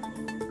মহিলা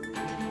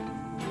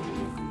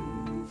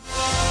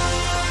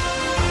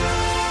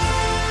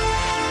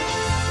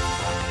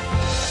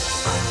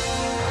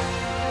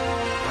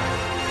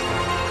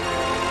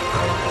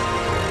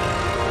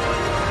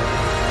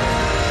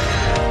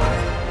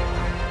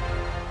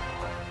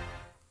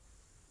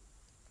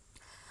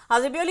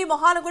আজি বিয়লি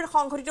মহানগৰীত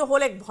সংঘটিত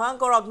হ'ল এক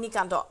ভয়ংকৰ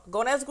অগ্নিকাণ্ড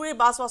গণেশগুৰিৰ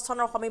বাছ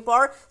আস্থানৰ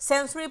সমীপৰ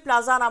সেঞ্চুৰী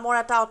প্লাজা নামৰ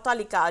এটা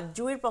অট্টালিকা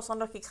জুইৰ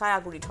প্ৰচণ্ড শিখাই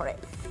আগুৰি ধৰে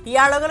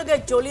ইয়াৰ লগে লগে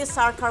জ্বলি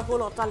চাৰখাৰ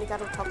হ'ল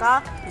অট্টালিকাটোত থকা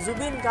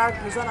জুবিন গাৰ্গ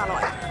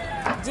ভোজনালয়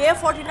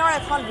J14ৰ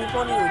এখন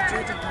বিপণীও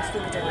জুইত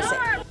ভস্মীভূত হৈছে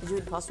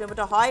জুইত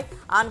ভস্মীভূত হয়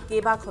আন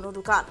কেইবাখনো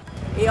দোকান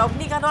এই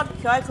অগ্নিকাণ্ডত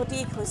ক্ষয় ক্ষতি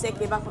হৈছে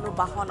কেইবাখনো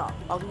বাহন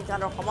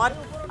অগ্নিকাণ্ডৰ সময়ত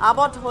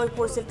আবদ্ধ হৈ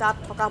পৰিছিল তাত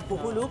থকা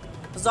বহু লোক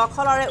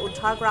জখলৰে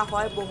উদ্ধাৰ কৰা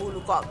হয় বহু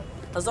লোকক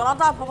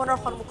জনতা ভৱনৰ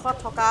সন্মুখত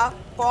থকা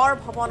কৰ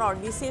ভৱনৰ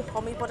নিচে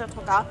সমীপতে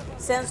থকা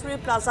সেঞ্চুৰী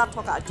প্লাজাত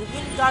থকা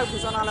জুবিন গাৰ্গ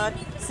ভোজনালয়ত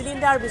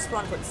চিলিণ্ডাৰ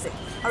বিস্ফোৰণ ঘটিছে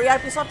আৰু ইয়াৰ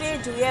পিছতে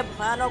জুইয়ে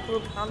ভয়ানক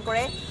ৰূপ ধাৰণ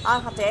কৰে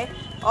আনহাতে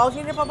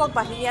অগ্নিনিৰ্বাপক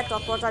বাহিনীয়ে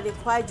তৎপৰতা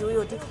দেখুৱাই জুই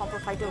অধিক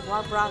সম্প্ৰসাৰিত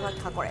হোৱাৰ পৰা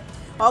ৰক্ষা কৰে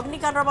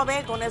অগ্নিকাণ্ডৰ বাবে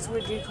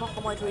গণেশগুৰিত দীৰ্ঘ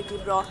সময় ধৰি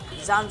তীব্ৰ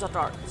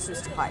যান-জঁটৰ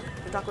সৃষ্টি হয়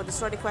দুটাকৈ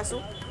দৃশ্য দেখুৱাইছো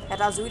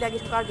এটা জুই লাগি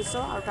থকাৰ দৃশ্য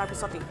আৰু তাৰ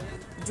পিছতে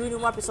জুই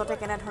নুমাৰ পিছতে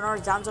কেনেধৰণৰ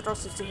যান-জঁটৰ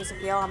সৃষ্টি হৈছে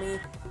সেয়াও আমি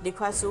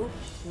দেখুৱাইছো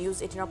নিউজ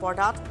 18ৰ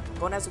পৰ্দাত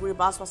গণেশগুৰি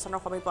বাছ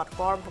আস্থানৰ সমীপত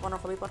কৰ ভৱনৰ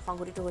সমীপত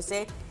সংঘটিত হৈছে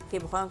সেই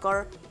ভয়ংকৰ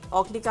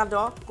অগ্নিকাণ্ড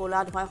কোলা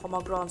ধোঁৱাই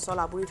সমগ্ৰ অঞ্চল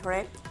আবৰি ধৰে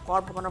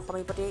কৰ ভৱনৰ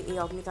সমীপতে এই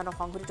অগ্নিকাণ্ড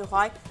সংঘটিত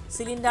হয়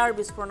চিলিণ্ডাৰ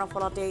বিস্ফোৰণৰ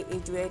ফলতে এই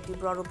জুয়ে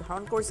তীব্ৰ ৰূপ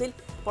ধাৰণ কৰিছিল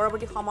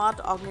পৰৱৰ্তী সময়ত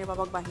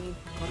অগ্নিনিৰ্বাপক বাহিনী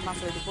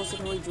ঘটনাস্থলীত উপস্থিত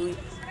হৈ জুই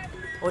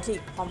অধিক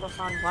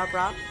সম্প্ৰসাৰণ হোৱাৰ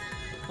পৰা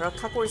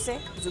ৰক্ষা কৰিছে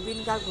জুবিন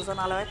গাৰ্গ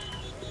ভোজনালয়ত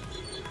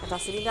এটা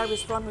চিলিণ্ডাৰ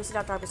বিস্ফোৰণ হৈছিল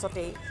তাৰ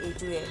পিছতে এই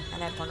জুয়ে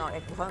এনেধৰণৰ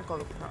এক ভয়ংকৰ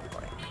ৰূপ ধাৰণ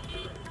কৰে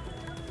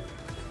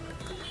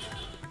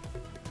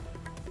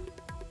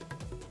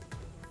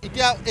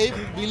এতিয়া এই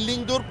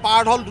বিল্ডিংটোৰ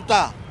পাৰ্ট হ'ল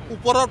দুটা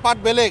ওপৰৰ পাৰ্ট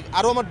বেলেগ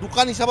আৰু আমাৰ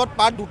দোকান হিচাপত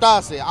পাৰ্ট দুটা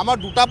আছে আমাৰ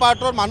দুটা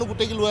পাৰ্টৰ মানুহ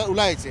গোটেই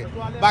ওলাই আহিছে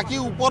বাকী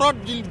ওপৰত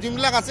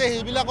যিবিলাক আছে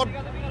সেইবিলাকত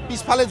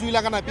পিছফালে জুই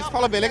লগা নাই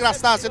পিছফালে বেলেগ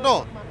ৰাস্তা আছে তো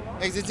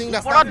এক্সিষ্টিং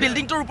ৰাস্তা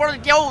বিল্ডিংটোৰ ওপৰত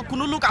এতিয়াও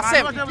কোনো লোক আছে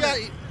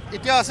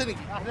এতিয়া আছে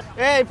নেকি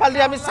এইফালে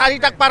আমি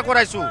 4টা পাৰ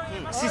কৰাইছো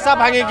চিচা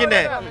ভাঙি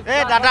কিনে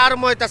দাদা আৰু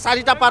মই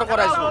 4টা পাৰ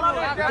কৰাইছো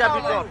এতিয়া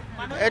ভিতৰত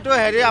এইটো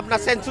হেৰি আপোনাৰ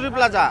সেঞ্চুৰী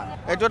প্লাজা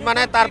এইটোত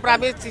মানে তাৰ পৰা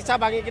আমি চিচা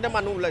ভাঙি কিনে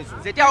মানুহ ওলাইছো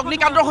যেতিয়া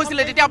অগ্নিকাণ্ড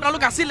হৈছিলে তেতিয়া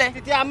আপোনালোক আছিলে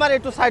তেতিয়া আমাৰ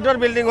এইটো সাইডৰ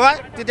বিল্ডিং হয়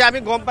তেতিয়া আমি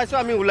গম পাইছো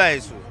আমি ওলাই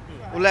আহিছো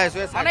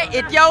মানে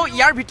এতিয়াও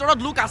ইয়াৰ ভিতৰত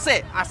লোক আছে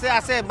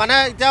আছে মানে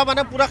এতিয়াও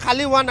মানে পুৰা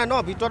খালী হোৱা নাই ন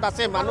ভিতৰত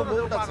আছে মানুহ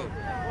বহুত আছে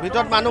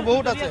ভিতৰত মানুহ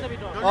বহুত আছে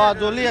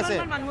জ্বলি আছে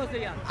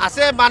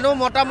আছে মানুহ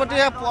মোটামুটি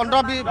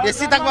 15-20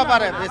 বেছি থাকিব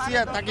পাৰে বেছি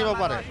থাকিব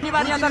পাৰে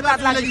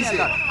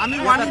আমি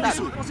ওয়াৰ্নিং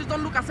দিছো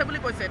 25 লোক আছে বুলি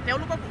কৈছে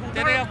তেওঁলোকক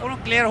কোনো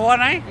ক্লিয়াৰ হোৱা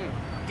নাই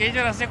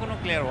কেইজন আছে কোনো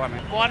ক্লিয়াৰ হোৱা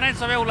নাই কোৱা নাই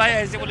সবে ওলাই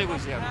আহিছে বুলি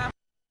কৈছে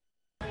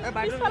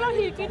পিছফালৰ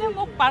হিৰকিনে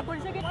মোক পাৰ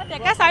কৰিছে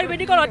ডেকা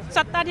আয়ুৰ্বেদিকৰ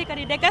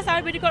সত্তাধিকাৰী ডেকা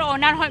আয়ুৰ্বেদিকৰ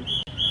অনাৰ হয়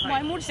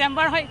মই মোৰ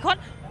চেম্বাৰ হয় এখন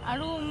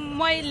আৰু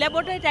মই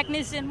লেবৰেটৰী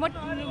টেকনিচিয়ান মই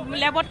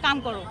লেবত কাম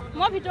কৰোঁ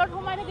মই ভিতৰত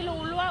সোমাই থাকিলোঁ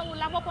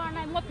ওলাব পৰা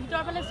নাই মই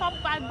ভিতৰৰ ফালে চব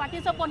বাকী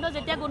চব বন্ধ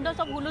যেতিয়া গোন্ধ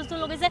চব হুলস্থুল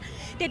লগাইছে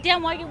তেতিয়া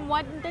মই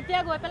তেতিয়া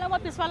গৈ পেলাই মই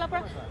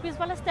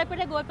পিছফালে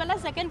ষ্টেপেৰে গৈ পেলাই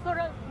ছেকেণ্ড ফ্ল'ৰ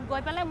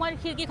গৈ পেলাই মই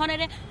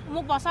খিৰিকীখনেৰে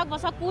মোক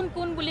বছক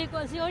কোন বুলি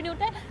চিঞৰি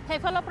দিওঁতে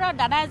সেইফালৰ পৰা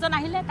দাদা এজন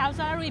আহিলে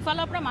তাৰপিছত আৰু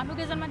ইফালৰ পৰা মানুহ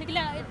কেইজনমান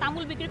দেখিলে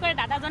তামোল বিক্ৰী কৰে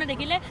দাদাজনে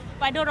দেখিলে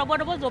বাইদেউ ৰ'ব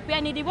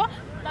জঁপিয়াই নিদিব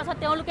তাৰপিছত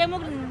তেওঁলোকে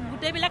মোক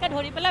গোটেইবিলাকে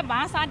ধৰি পেলাই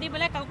বাঁহ চাহ দি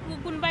পেলাই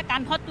কোনোবাই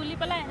কান্ধত তুলি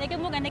পেলাই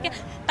এনেকৈ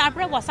তাৰ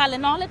পৰা বচালে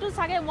নহ'লেতো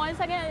চাগে মই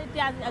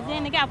আজি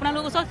এনেকৈ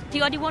আপোনালোকৰ ওচৰত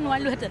থিয় দিব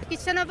নোৱাৰিলোহেঁতেন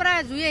কিটচেনৰ পৰা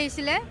জুই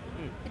আহিছিলে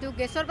এইটো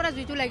গেছৰ পৰা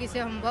জুইটো লাগিছে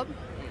সম্ভৱ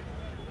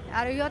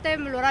আৰু ইহঁতে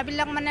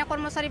ল'ৰাবিলাক মানে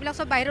কৰ্মচাৰীবিলাক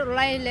চব বাহিৰত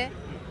ওলাই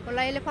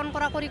আহিলে ফোন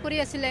কৰি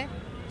আছিলে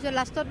পিছত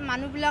লাষ্টত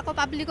মানুহবিলাকো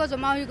পাব্লিকো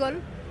জমা হৈ গ'ল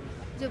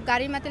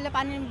গাড়ী মাতিলে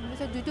পানী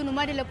পিছত জুইটো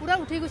নুমাই দিলে পূৰা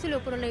উঠি গৈছিলে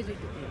ওপৰলৈ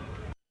জুইটো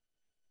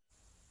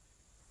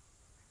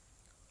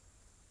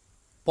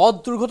পথ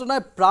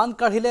দুৰ্ঘটনায় প্ৰাণ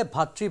কাঢ়িলে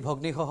ভাতৃ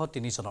ভগ্নীসহ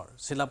 3জনৰ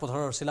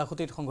চিলাপথাৰৰ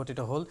চিলাখুটিত সংঘটিত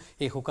হ'ল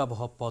এই শোকাবহ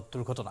পথ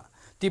দুৰ্ঘটনা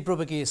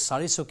তীব্ৰবেগী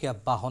 4চকীয়া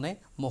বাহনে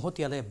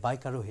মহতিয়ালে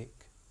বাইক আৰোহীক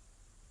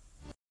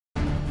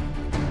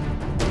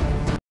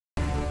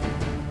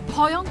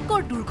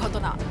ভয়ংকৰ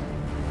দুৰ্ঘটনা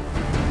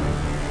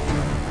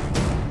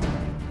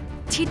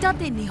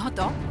থিতাতে নিহত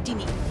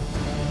 3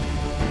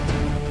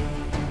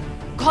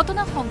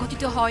 ঘটনা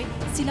সংঘটিত হয়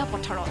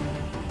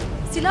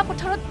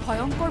চিলাপথাৰত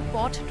ভয়ংকৰ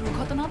পথ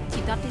দুৰ্ঘটনাত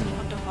থিতাতে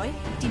নিহত হয়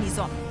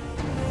 3জন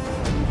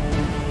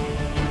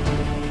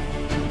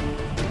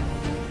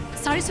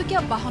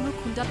 4চকীয়া বাহনৰ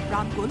খুন্দাত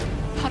প্ৰাণ গ'ল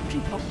ভাতৃ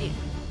ভগ্নীৰ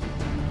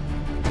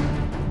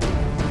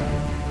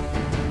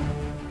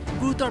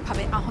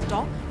গুৰুতৰভাৱে আহত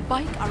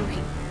বাইক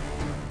আৰোহী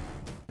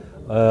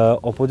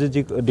অপজিট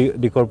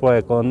দিশৰ পৰা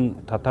এখন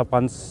টাটা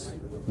পাঞ্চ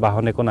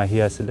বাহন এখন আহি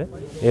আছিলে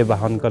এই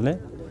বাহনখনে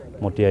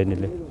মতিয়াই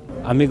নিলে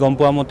আমি গম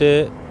পোৱা মতে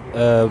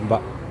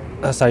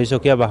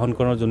 4চকীয়া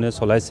বাহনখনৰ যোনে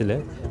চলাইছিলে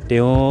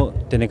তেওঁ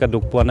তেনেকা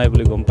দুখ পোৱা নাই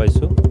বুলি গম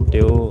পাইছোঁ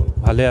তেওঁ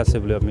ভালে আছে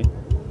বুলি আমি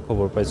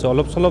খবৰ পাইছোঁ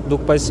অলপ চলপ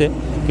দুখ পাইছে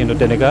কিন্তু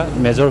তেনেকা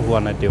মেজৰ হোৱা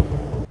নাই তেওঁ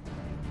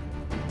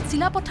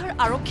চিলাপথাৰ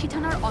আৰক্ষী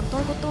থানাৰ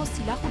অন্তৰ্গত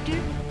চিলাখুটিৰ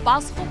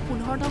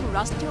 515 নং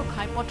ৰাষ্ট্ৰীয়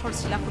ঘাইপথৰ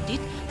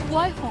চিলাখুটিত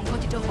পুৱাই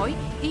সংঘটিত হয়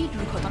এই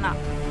দুৰ্ঘটনা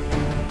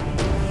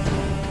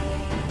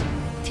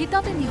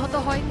থিতাতে নিহত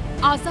হয়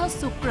আজা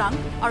সুক্ৰাং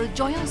আৰু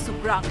জয়া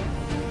সুক্ৰাং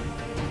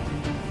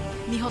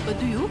নিহত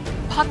দুয়ো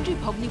ভাতৃ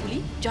ভগ্নী বুলি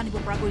জানিব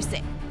পৰা গৈছে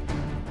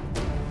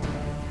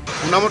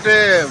শুনামতে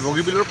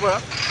বগীবিলৰ পৰা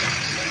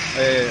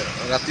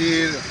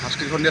ৰাতিৰ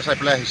 5টা সন্ধিয়া চাই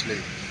পেলাই আহিছিলে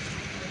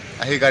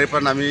আহি গাড়ীৰ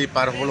পৰা নামি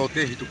পাৰ হ'বলতে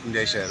সিটো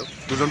খুন্দিয়াইছে আৰু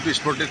দুজনটো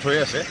স্পট ডেড হৈ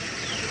আছে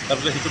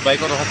তাৰপিছত সিটো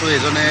বাইকত অহাটো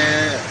এজনে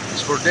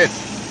স্পট ডেড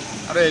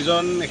আৰু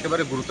এজন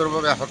একেবাৰে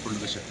গুৰুতৰভাৱে আঘাত কৰি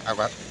গৈছে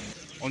আঘাত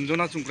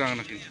অঞ্জনা চুংক্ৰাং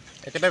নাকি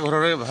একেটা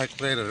ঘৰৰে ভাই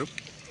আৰু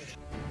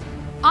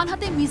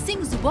আনহাতে মিচিং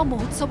যুৱ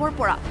মহোৎসৱৰ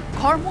পৰা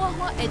ঘৰমুৱা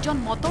হোৱা এজন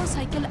মটৰ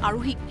চাইকেল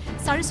আৰোহীক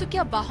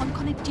 4চকীয়া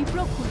বাহনখনে তীব্ৰ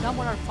খুন্দা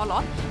মৰাৰ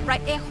ফলত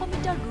প্ৰায় 100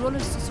 মিটাৰ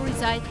দূৰলৈ চুচৰি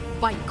যায়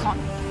বাইকখন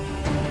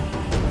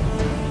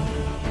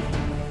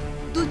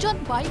দুজন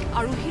বাইক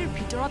আৰোহীৰ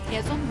ভিতৰত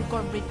এজন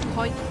লোকৰ মৃত্যু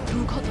হয়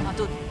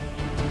দুৰ্ঘটনাটোত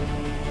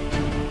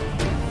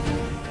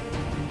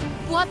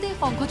পুৱাতে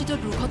সংঘটিত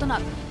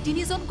দুৰ্ঘটনাত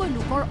 3জনকৈ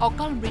লোকৰ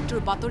অকাল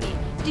মৃত্যুৰ বাতৰি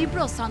তীব্ৰ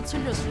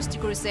চাঞ্চল্যৰ সৃষ্টি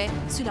কৰিছে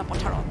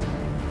চিলাপথাৰত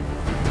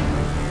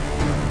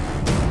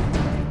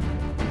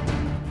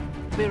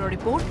Bureau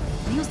Report,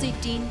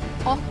 News18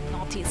 of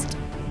Northeast.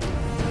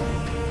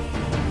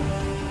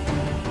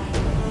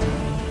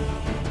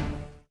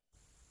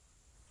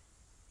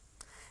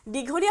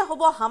 দীঘলীয়া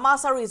হ'ব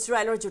হামাছ আৰু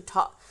ইজৰাইলৰ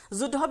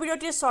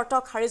যুদ্ধবিৰতিৰ চৰ্ত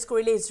খাৰিজ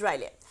কৰিলে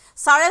ইজৰাইলে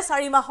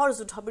 4.5 মাহৰ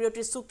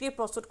যুদ্ধবিৰতিৰ চুক্তি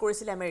প্ৰস্তুত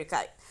কৰিছিল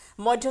আমেৰিকাই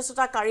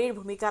মধ্যস্থতাকাৰীৰ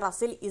ভূমিকাত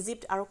আছিল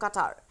ইজিপ্ত আৰু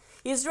কাটাৰ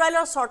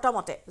ইজৰাইলৰ চৰ্ত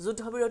মতে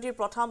যুদ্ধবিৰতিৰ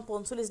প্ৰথম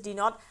 45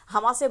 দিনত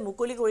হামাছে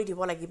মুকলি কৰি দিব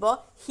লাগিব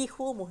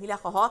শিশু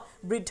মহিলাসহ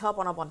বৃদ্ধ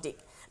পণবন্দীক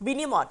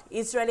বিনিময়ত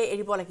ইজৰাইলে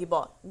এৰিব লাগিব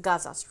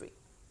গাজা ষ্ট্ৰীপ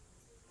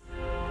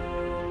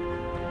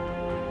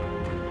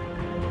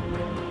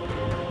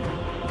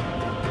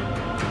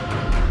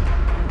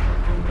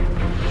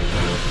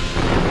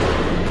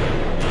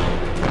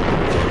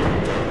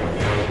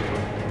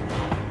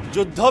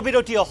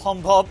যুদ্ধবিৰতি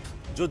অসম্ভৱ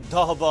যুদ্ধ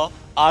হ'ব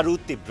আৰু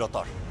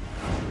তীব্ৰতৰ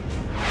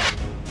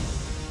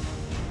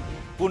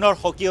পুনৰ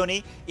সকিয়নি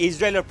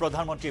ইজৰাইলৰ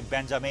প্ৰধানমন্ত্ৰী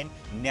বেঞ্জামিন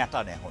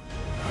নেতানেহুৰ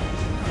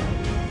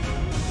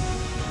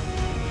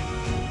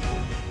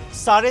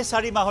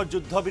 4.5 মাহৰ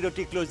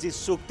যুদ্ধবিৰতিক লৈ যি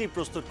চুক্তি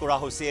প্ৰস্তুত কৰা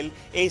হৈছিল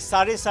এই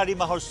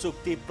 4.5 মাহৰ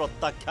চুক্তি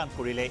প্ৰত্যাখ্যান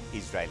কৰিলে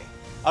ইজৰাইলে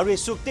আৰু এই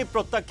চুক্তি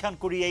প্ৰত্যাখ্যান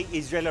কৰিয়েই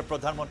ইজৰাইলৰ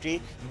প্ৰধানমন্ত্ৰী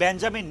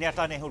বেঞ্জামিন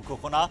নেতানেহুৰ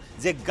ঘোষণা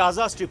যে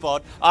গাজা ষ্ট্ৰীপত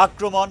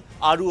আক্ৰমণ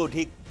আৰু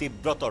অধিক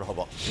তীব্ৰতৰ হ'ব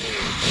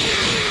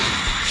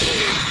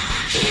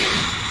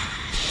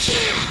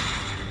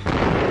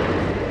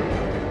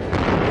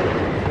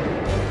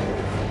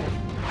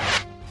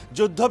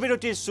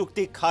যুদ্ধবিৰতিৰ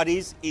চুক্তি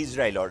খাৰিজ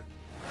ইজৰাইলৰ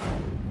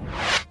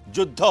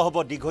যুদ্ধ হ'ব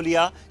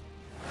দীঘলীয়া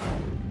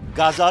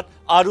গাজাত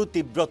আৰু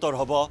তীব্ৰতৰ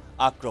হ'ব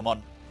আক্ৰমণ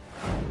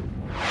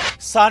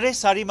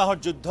 4.5 মাহৰ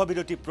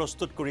যুদ্ধবিৰতি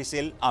প্ৰস্তুত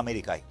কৰিছিল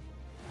আমেৰিকাই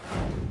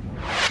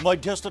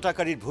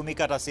মধ্যস্থতাকাৰীৰ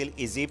ভূমিকাত আছিল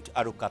ইজিপ্ত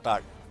আৰু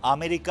কাটাৰ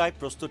আমেৰিকাই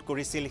প্ৰস্তুত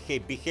কৰিছিল সেই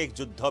বিশেষ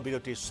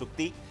যুদ্ধবিৰতিৰ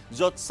চুক্তি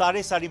য'ত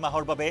 4.5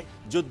 মাহৰ বাবে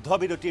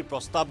যুদ্ধবিৰতিৰ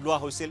প্ৰস্তাৱ লোৱা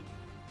হৈছিল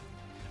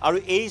আৰু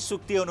এই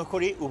চুক্তি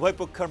অনুসৰি উভয়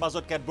পক্ষৰ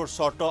মাজত কেতবোৰ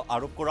চৰ্ত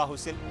আৰোপ কৰা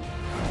হৈছিল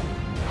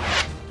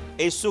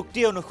এই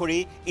চুক্তি অনুসৰি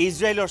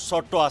ইজৰাইলৰ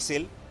চৰ্ত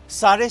আছিল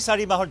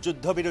 4.5 মাহৰ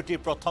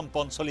যুদ্ধবিৰতিৰ প্ৰথম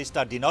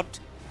 45টা দিনত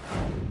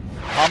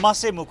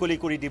হামাছে মুকলি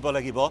কৰি দিব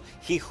লাগিব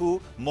শিশু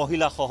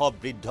মহিলা সহ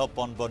বৃদ্ধ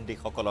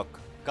পণবন্দীসকলক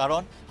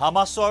কাৰণ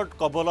হামাছৰ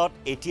কবলত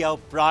এতিয়াও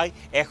প্ৰায়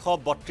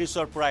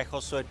 132ৰ পৰা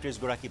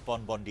 136 গৰাকী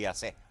পণবন্দী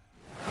আছে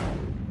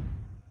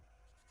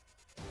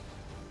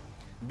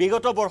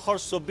বিগত বৰ্ষৰ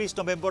 24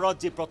 নৱেম্বৰত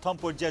যি প্ৰথম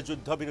পৰ্যায়ৰ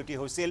যুদ্ধবিৰতি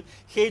হৈছিল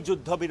সেই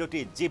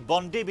যুদ্ধবিৰতিত যি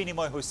বন্দী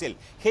বিনিময় হৈছিল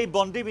সেই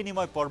বন্দী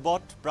বিনিময়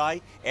পৰ্বত প্ৰায়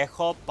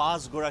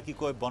 105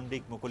 গৰাকীকৈ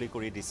বন্দীক মুকলি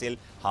কৰি দিছিল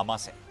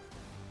হামাছে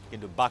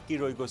কিন্তু বাকি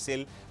ৰৈ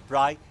গৈছিল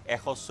প্ৰায়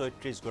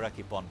 136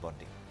 গৰাকী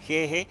পণবন্দী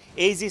সেয়েহে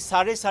এই যি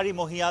 4.5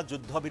 মহীয়া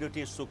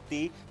যুদ্ধবিৰতিৰ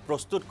চুক্তি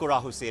প্ৰস্তুত কৰা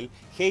হৈছিল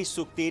সেই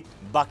চুক্তিত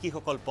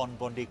বাকিসকল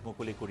পণবন্দীক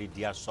মুকলি কৰি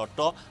দিয়াৰ চৰ্ত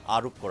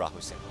আৰোপ কৰা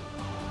হৈছিল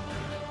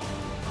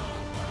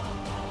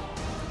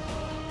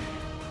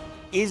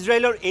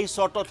ইজৰাইলৰ এই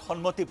চৰ্তত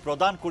সন্মতি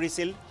প্ৰদান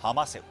কৰিছিল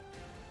হামাছেও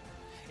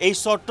এই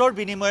চৰ্তৰ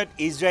বিনিময়ত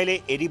ইজৰাইলে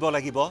এৰিব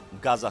লাগিব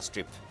গাজা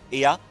ষ্ট্ৰিপ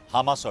এয়া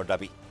হামাছৰ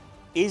দাবী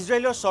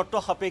ইজৰাইলৰ চৰ্ত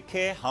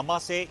সাপেক্ষে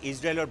হামাছে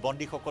ইজৰাইলৰ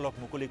বন্দীসকলক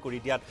মুকলি কৰি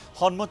দিয়াত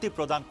সন্মতি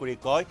প্ৰদান কৰি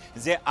কয়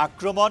যে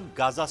আক্ৰমণ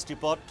গাজা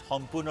ষ্ট্ৰিপত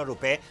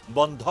সম্পূৰ্ণৰূপে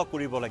বন্ধ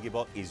কৰিব লাগিব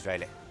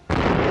ইজৰাইলে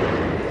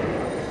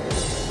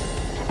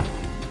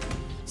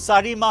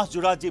 4 মাহ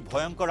জোৰা যি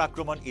ভয়ংকৰ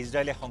আক্ৰমণ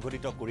ইজৰাইলে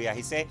সংঘটিত কৰি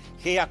আহিছে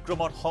সেই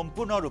আক্ৰমণ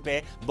সম্পূৰ্ণৰূপে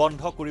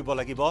বন্ধ কৰিব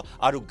লাগিব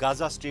আৰু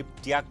গাজা ষ্ট্ৰিপ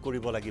ত্যাগ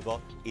কৰিব লাগিব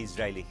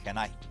ইজৰাইলী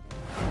সেনাই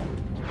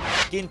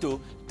কিন্তু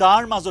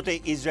তাৰ মাজতে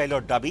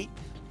ইজৰাইলৰ দাবী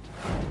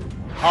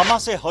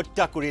হামাছে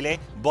হত্যা কৰিলে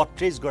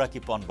 32 গৰাকী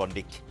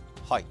পণবন্দীক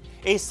হয়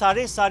এই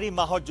 4.5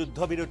 মাহৰ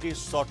যুদ্ধবিৰতিৰ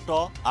চৰ্ত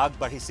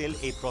আগবাঢ়িছিল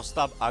এই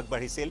প্ৰস্তাৱ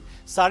আগবাঢ়িছিল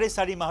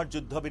 4.5 মাহৰ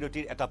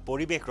যুদ্ধবিৰতিৰ এটা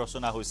পৰিৱেশ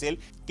ৰচনা হৈছিল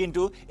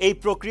কিন্তু এই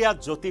প্ৰক্ৰিয়াত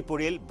জতি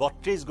পৰিল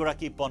 32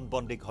 গৰাকী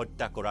পণবন্দীক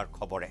হত্যা কৰাৰ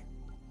খবৰে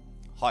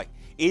হয়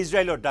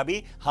ইজৰাইলৰ দাবী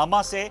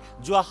হামাছে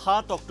যোৱা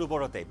 7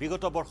 অক্টোবৰতে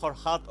বিগত বৰ্ষৰ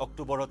 7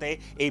 অক্টোবৰতে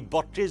এই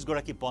 32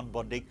 গৰাকী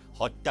পণবন্দীক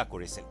হত্যা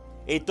কৰিছিল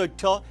এই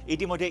তথ্য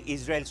ইতিমধ্যে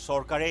ইজৰাইল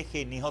চৰকাৰে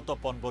সেই নিহত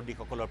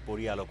পণবন্দীসকলৰ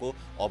পৰিয়ালকো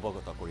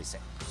অৱগত কৰিছে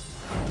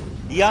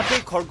ইয়াতে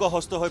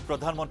খৰ্গহস্ত হৈ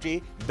প্ৰধানমন্ত্ৰী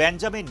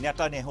বেঞ্জামিন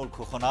নেতান্যাহুৰ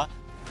ঘোষণা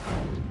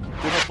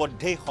কোনো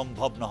পদ্ধতিই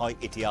সম্ভৱ নহয়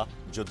এতিয়া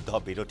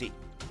যুদ্ধবিৰতি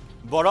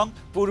বৰং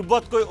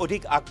পূৰ্বতকৈ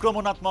অধিক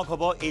আক্ৰমণাত্মক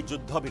হ'ব এই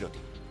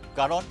যুদ্ধবিৰতি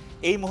কাৰণ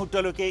এই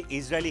মুহূৰ্তলৈকে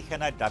ইজৰাইলী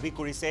সেনাই দাবী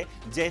কৰিছে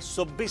যে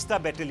 24টা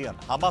বেটেলিয়ন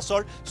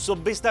হামাছৰ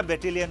 24টা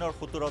বেটেলিয়নৰ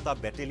 17টা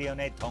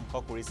বেটেলিয়নে ধ্বংস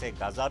কৰিছে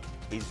গাজাত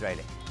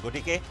ইজৰাইলে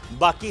গতিকে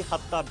বাকি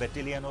 7টা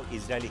বেটেলিয়নো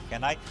ইজৰাইলী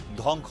সেনাই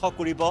ধ্বংস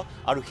কৰিব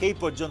আৰু সেই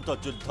পৰ্যন্ত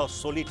যুদ্ধ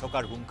চলি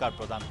থকাৰ হুংকাৰ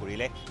প্ৰদান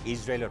কৰিলে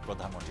ইজৰাইলৰ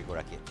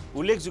প্ৰধানমন্ত্ৰীগৰাকীয়ে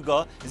উল্লেখযোগ্য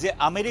যে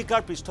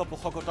আমেৰিকাৰ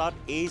পৃষ্ঠপোষকতাত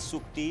এই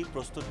চুক্তি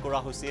প্ৰস্তুত কৰা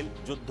হৈছিল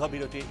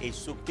যুদ্ধবিৰতিৰ এই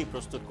চুক্তি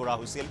প্ৰস্তুত কৰা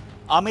হৈছিল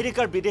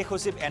আমেৰিকাৰ বিদেশ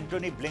সচিব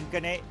এন্টনি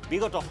ব্লিংকেনে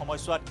বিগত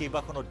সময়ছোৱাত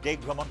কেইবাখনো দেশ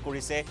ভ্ৰমণ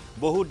কৰিছে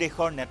বহু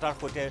দেশৰ নেতাৰ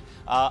সৈতে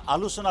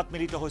আলোচনাত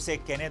মিলিত হৈছে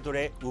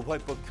কেনেদৰে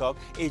উভয় পক্ষক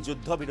এই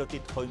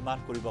যুদ্ধবিৰতিত সন্মান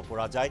কৰিব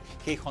পৰা যায়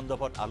সেই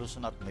সন্দৰ্ভত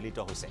আলোচনাত মিলিত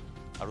হৈছে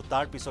আৰু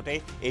তাৰ পিছতে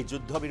এই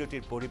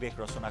যুদ্ধবিৰতিৰ পৰিৱেশ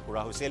ৰচনা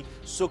কৰা হৈছিল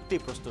চুক্তি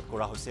প্ৰস্তুত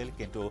কৰা হৈছিল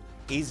কিন্তু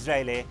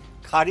ইজৰাইলে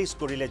খাৰিজ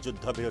কৰিলে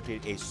যুদ্ধবিৰতিৰ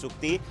এই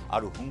চুক্তি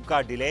আৰু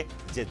হুংকাৰ দিলে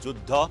যে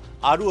যুদ্ধ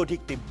আৰু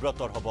অধিক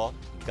তীব্ৰতৰ হ'ব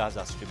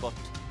গাজা ষ্ট্ৰিপত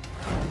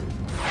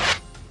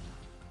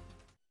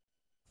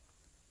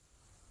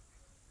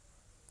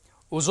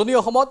উজনি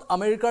অসমত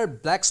আমেৰিকাৰ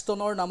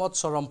ব্লেকষ্টনৰ নামত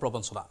চৰম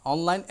প্ৰবঞ্চনা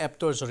অনলাইন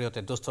এপটোৰ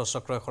জৰিয়তে দুষ্ট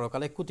চক্ৰই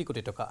সৰকালে কোটি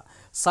কোটি টকা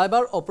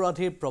সাইবাৰ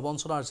অপৰাধীৰ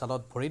প্ৰবঞ্চনাৰ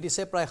জালত ভৰি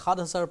দিছে প্ৰায়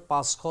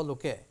 7500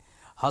 লোকে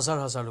হাজাৰ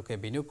হাজাৰ লোকে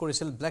বিনিয়োগ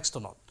কৰিছিল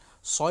ব্লেকষ্টনত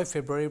 6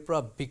 ফেব্ৰুৱাৰীৰ পৰা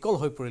বিকল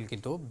হৈ পৰিল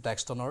কিন্তু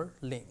ব্লেকষ্টনৰ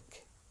লিংক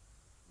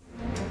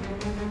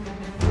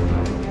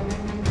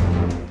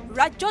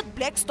ৰাজ্যত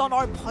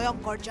ব্লেকষ্টনৰ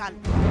ভয়ংকৰ জাল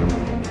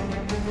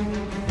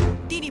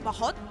 3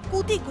 মাহত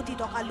কোটি কোটি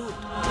টকা লুট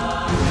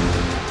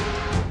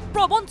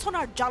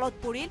প্ৰবঞ্চনাৰ জালত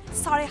পৰিল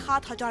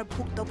 7500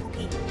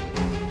 ভুক্তভোগী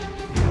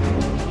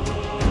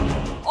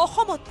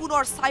অসমত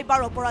পুনৰ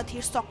সাইবাৰ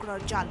অপৰাধীৰ চক্ৰৰ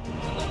জাল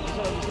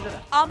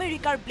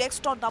আমেৰিকাৰ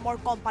ব্লেকষ্টন নামৰ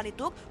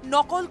কোম্পানীটোক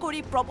নকল কৰি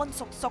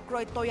প্ৰবঞ্চক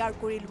চক্ৰই তৈয়াৰ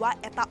কৰি লোৱা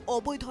এটা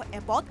অবৈধ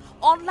এপত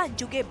অনলাইন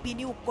যোগে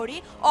বিনিয়োগ কৰি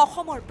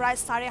অসমৰ প্ৰায়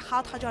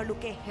 7500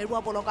 লোকে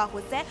হেৰুৱাব লগা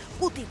হৈছে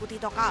কোটি কোটি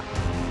টকা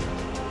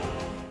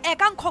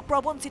একাংশ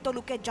প্ৰবঞ্চিত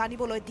লোকে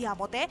জানিবলৈ দিয়া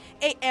মতে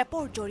এই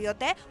এপৰ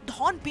জৰিয়তে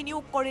ধন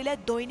বিনিয়োগ কৰিলে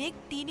দৈনিক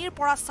 3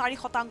 পৰা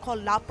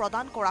 4% লাভ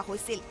প্ৰদান কৰা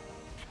হৈছিল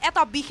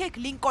এটা বিশেষ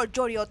লিংকৰ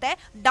জৰিয়তে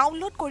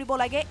ডাউনলোড কৰিব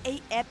লাগে এই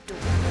এপটো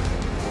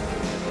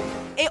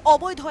এই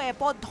অবৈধ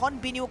এপত ধন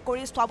বিনিয়োগ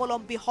কৰি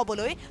স্বাৱলম্বী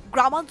হ'বলৈ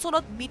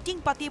গ্ৰামাঞ্চলত মিটিং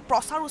পাতি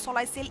প্ৰচাৰো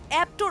চলাইছিল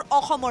এপটোৰ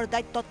অসমৰ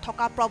দায়িত্বত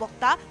থকা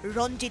প্ৰবক্তা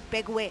ৰঞ্জিত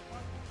পেগুৱে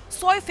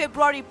 6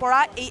 ফেব্ৰুৱাৰীৰ পৰা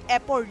এই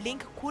এপৰ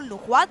লিংক খোল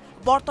নোহোৱাত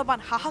বৰ্তমান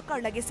হাহাকাৰ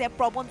লাগিছে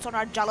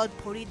প্ৰবঞ্চনাৰ জালত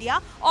ভৰি দিয়া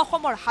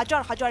অসমৰ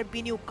হাজাৰ হাজাৰ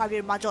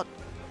বিনিয়োগকাৰীৰ মাজত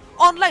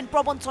অনলাইন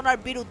প্ৰবঞ্চনাৰ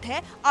বিৰুদ্ধে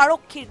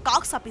আৰক্ষীৰ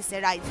কাষ চাপিছে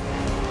ৰাইজ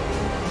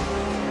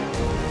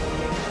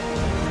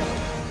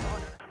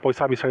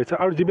পইচা বিচাৰিছে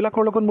আৰু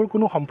যিবিলাকৰ লগত মোৰ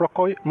কোনো সম্পৰ্ক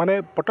মানে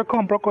প্ৰত্যক্ষ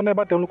সম্পৰ্ক নাই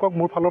বা তেওঁলোকক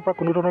মোৰ ফালৰ পৰা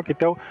কোনো ধৰণৰ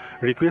কেতিয়াও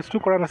ৰিকুৱেষ্টো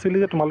কৰা নাছিল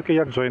যে তোমালোকে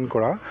ইয়াত জইন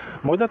কৰা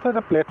মই যাতে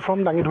এটা প্লেটফৰ্ম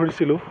দাঙি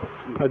ধৰিছিলোঁ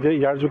যে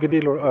ইয়াৰ যোগেদি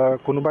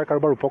কোনোবাই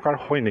কাৰোবাৰ উপকাৰ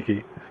হয় নেকি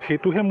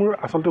সেইটোহে মোৰ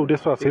আচলতে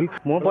উদ্দেশ্য আছিল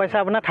মোৰ পইচা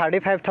আপোনাৰ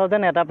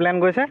 35,000 এটা প্লেন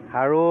গৈছে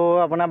আৰু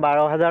আপোনাৰ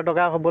 12,000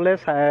 টকা হ'বলৈ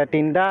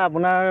তিনিটা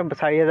আপোনাৰ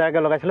 4,000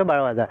 কে লগাইছিলোঁ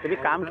 12,000 তুমি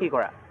কাম কি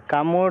কৰা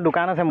কাম মোৰ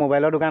দোকান আছে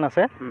মোবাইলৰ দোকান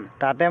আছে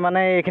তাতে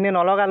মানে এইখিনি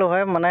নলগালো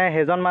হয় মানে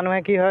সেইজন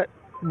মানুহে কি হয়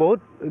বহুত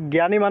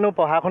জ্ঞানী মানুহ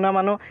পঢ়া শুনা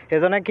মানুহ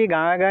এজনে কি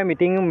গাঁৱে গাঁৱে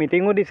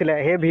মিটিঙো দিছিলে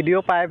সেই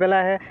ভিডিঅ' পাই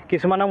পেলাইহে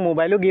কিছুমানক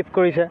মোবাইলো গিফ্ট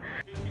কৰিছে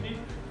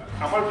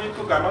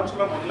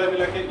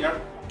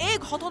এই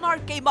ঘটনাৰ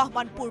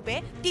কেইমাহমান পূৰ্বে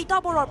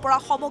তিতাবৰৰ পৰা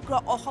সমগ্ৰ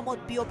অসমত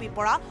বিয়পি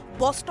পৰা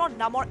বষ্টন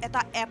নামৰ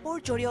এটা এপৰ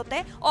জৰিয়তে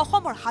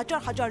অসমৰ হাজাৰ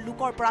হাজাৰ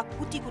লোকৰ পৰা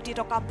কোটি কোটি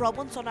টকা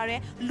প্ৰবঞ্চনাৰে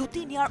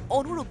লুটি নিয়াৰ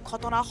অনুৰূপ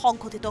ঘটনা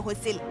সংঘটিত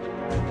হৈছিল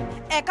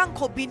একাংশ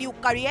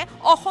বিনিয়োগকাৰীয়ে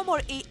অসমৰ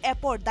এই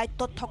এপৰ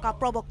দায়িত্বত থকা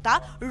প্ৰবক্তা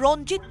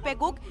ৰঞ্জিত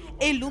পেগুক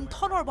এই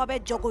লুণ্ঠনৰ বাবে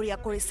জগৰীয়া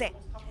কৰিছে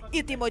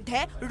ইতিমধ্যে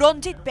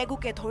ৰঞ্জিত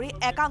পেগুকে ধৰি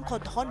একাংশ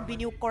ধন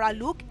বিনিয়োগ কৰা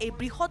লোক এই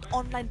বৃহৎ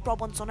অনলাইন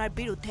প্ৰবঞ্চনাৰ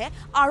বিৰুদ্ধে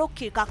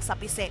আৰক্ষীৰ কাষ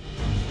চাপিছে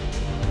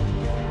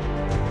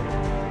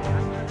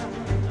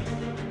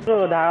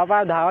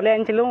ধাৰলৈ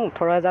আনিছিলোঁ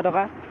 18,000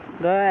 টকা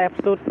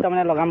এপছটোত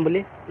তাৰমানে লগাম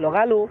বুলি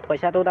লগালোঁ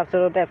পইচাটো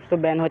তাৰপিছত এপছটো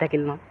বেন হৈ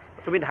থাকিল নহয়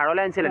তুমি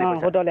ধাৰলৈ আনিছিলা নেকি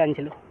সুতলৈ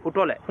আনিছিলোঁ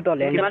সুতলৈ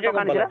কিমান টকা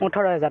আনিছিলা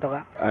 18,000 টকা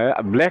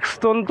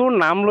ব্লেকষ্টনটোৰ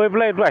নাম লৈ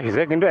পেলাই এইটো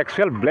আহিছে কিন্তু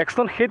একচুৱেল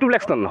ব্লেকষ্টন সেইটো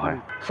ব্লেকষ্টন নহয়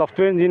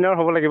ছফ্টৱেৰ ইঞ্জিনিয়াৰ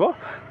হ'ব লাগিব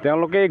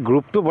তেওঁলোকে এই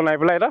গ্ৰুপটো বনাই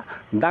পেলাই এটা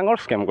ডাঙৰ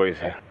স্কেম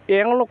কৰিছে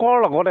এওঁলোকৰ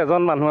লগত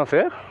এজন মানুহ আছে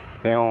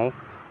তেওঁ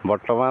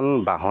বৰ্তমান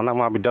বাহনা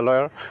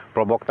মহাবিদ্যালয়ৰ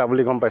প্ৰবক্তা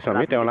বুলি গম পাইছোঁ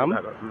আমি তেওঁৰ নাম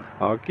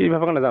কি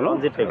বিভাগৰ নাজানো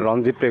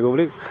ৰঞ্জিত পেগু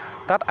বুলি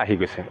তাত আহি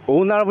গৈছে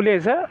অ'নাৰ বুলি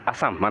আহিছে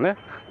আছাম মানে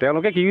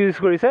তেওঁলোকে কি ইউজ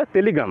কৰিছে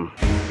টেলিগ্ৰাম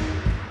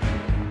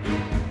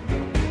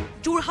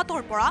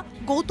যোৰহাটৰ পৰা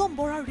গৌতম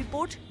বৰাৰ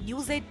report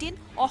news 18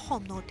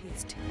 Assam north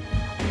east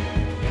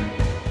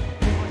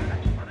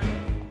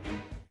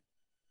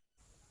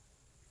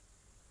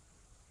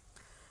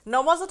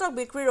নৱজাতক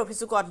বিক্ৰীৰ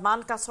অভিযোগত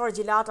মানকাছৰ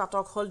জিলাত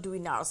আটক হল 2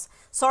 নাৰ্ছ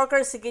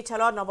চৰকাৰী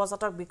চিকিৎসালয়ত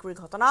নৱজাতক বিক্ৰীৰ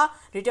ঘটনা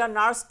দ্বিতীয়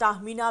নাৰ্ছ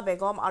তাহমিনা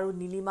বেগম আৰু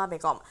নীলিমা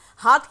বেগম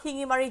হাত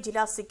শিঙিমাৰী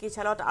জিলা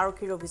চিকিৎসালয়ত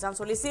আৰক্ষীৰ অভিযান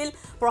চলিছিল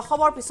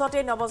প্ৰসৱৰ পিছতে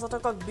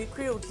নৱজাতকক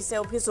বিক্ৰীৰ উঠিছে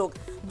অভিযোগ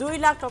 2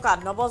 লাখ টকা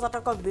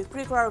নৱজাতকক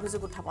বিক্ৰী কৰাৰ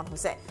অভিযোগ উত্থাপন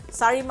হৈছে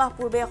 4 মাহ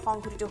পূৰ্বে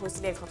সংঘটিত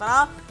হৈছিল এই ঘটনা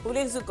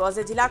উল্লেখযোগ্য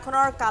যে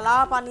জিলাখনৰ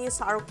কালাপানী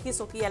আৰক্ষী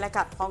চকী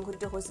এলেকাত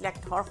সংঘটিত হৈছিল এক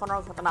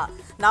ধৰ্ষণৰ ঘটনা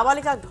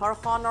নাবালিকাক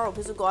ধৰ্ষণৰ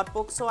অভিযোগত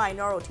পোক্সো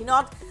আইনৰ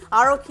অধীনত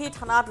আৰক্ষী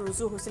থানাত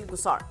ৰুজু হৈছিল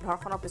গোচৰ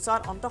ধৰ্ষণৰ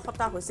পিছত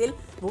অন্তঃসত্ত্বা হৈছিল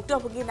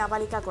ভুক্তভোগী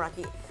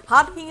নাবালিকাগৰাকী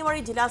হাত শিঙিমাৰী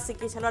জিলা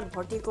চিকিৎসালয়ত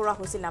ভৰ্তি কৰোৱা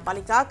হৈছিল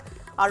নাবালিকাক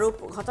আৰু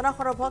ঘটনা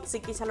সন্দৰ্ভত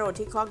চিকিৎসালয়ৰ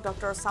অধীক্ষক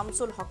ডক্টৰ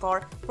শামছুল হকৰ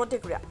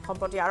প্ৰতিক্ৰিয়া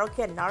সম্প্ৰতি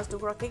আৰক্ষীয়ে নাৰ্ছ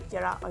দুগৰাকীক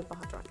জেৰা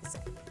অব্যাহত ৰাখিছে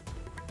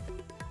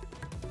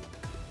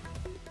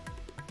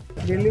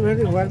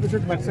ডেলিভাৰী হোৱাৰ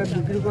পিছত বাচ্চা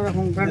বিক্ৰী কৰা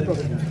সংক্ৰান্তত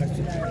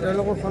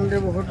তেওঁলোকৰ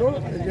সন্দেহবশতঃ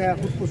এতিয়া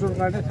সোধপোছৰ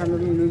কাৰণে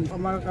থানালৈ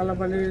আমাৰ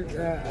কালাপানীৰ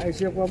আই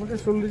চি কোৱা মতে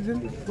 40 দিন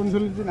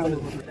 45 দিন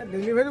আগত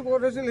ডেলিভাৰী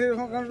ক'ত হৈছিল সেই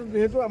সংক্ৰান্তত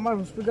যিহেতু আমাৰ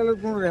হস্পিটেলত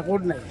কোনো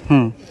ৰেকৰ্ড নাই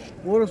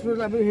মোৰ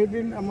হস্পিটেল আমি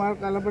সেইদিন আমাৰ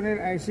কালাপানীৰ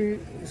আই চি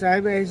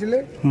চাহেবে আহিছিলে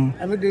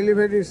আমি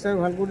ডেলিভাৰী ৰেজিষ্টাৰ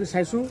ভাল কৰি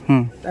চাইছোঁ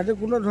তাতে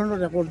কোনো ধৰণৰ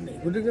ৰেকৰ্ড নাই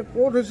গতিকে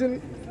ক'ত হৈছিল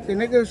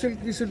কেনেকৈ হৈছিল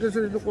কি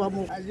চিটুৱেশ্যন এইটো কোৱা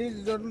মোক আজি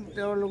যিজন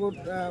তেওঁৰ লগত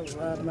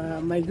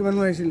মাইকী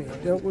মানুহ আহিছিলে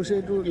তেওঁ কৈছে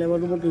এইটো লেবাৰ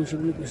ৰুমত হৈছে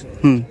বুলি কৈছে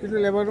কিন্তু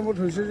লেবাৰ ৰুমত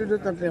হৈছে যদিও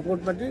তাত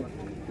ৰেকৰ্ড পাতি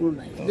কোনো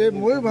নাই যে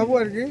মই ভাবোঁ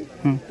আৰু কি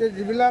যে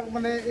যিবিলাক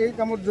মানে এই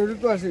কামত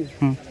জড়িত আছে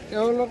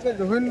তেওঁলোকে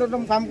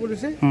জঘন্যতম কাম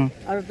কৰিছে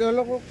আৰু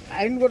তেওঁলোকক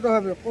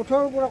আইনগতভাৱে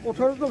কঠোৰৰ পৰা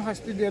কঠোৰতম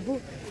শাস্তি দিয়াটো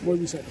মই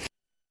বিচাৰোঁ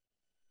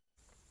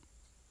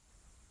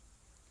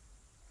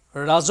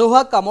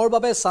ৰাজহুৱা কামৰ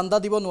বাবে চান্দা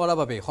দিব নোৱাৰা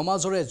বাবে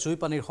সমাজৰে জুই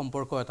পানীৰ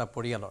সম্পৰ্ক এটা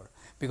পৰিয়ালৰ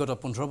বিগত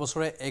 15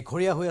 বছৰে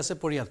এঘৰীয়া হৈ আছে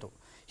পৰিয়ালটো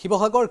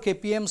শিৱসাগৰ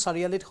কেপিএম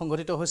চাৰিআলিত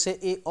সংঘটিত হৈছে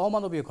এই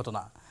অমানৱীয়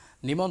ঘটনা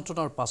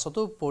নিমন্ত্ৰণৰ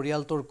পাছতো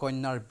পৰিয়ালটোৰ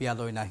কন্যাৰ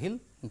বিয়ালৈ নাহিল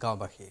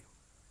গাঁওবাসী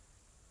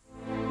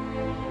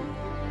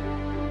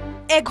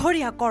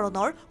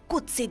এঘৰীয়াকৰণৰ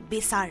কুৎসিত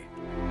বিচাৰ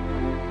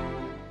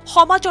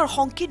সমাজৰ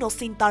সংকীৰ্ণ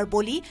চিন্তাৰ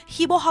বলি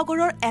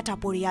শিৱসাগৰৰ এটা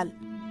পৰিয়াল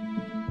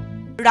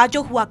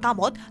ৰাজহুৱা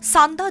কামত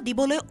চান্দা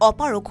দিবলৈ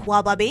অপাৰগ হোৱা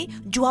বাবে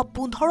যোৱা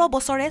 15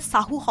 বছৰে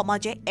সাহু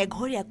সমাজে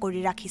এঘৰীয়া কৰি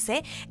ৰাখিছে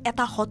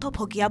এটা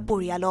হতভগীয়া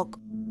পৰিয়ালক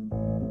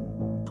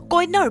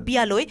কন্যাৰ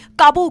বিয়ালৈ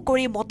কাবৌ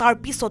কৰি মতাৰ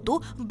পিছতো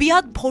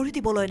বিয়াত ভৰি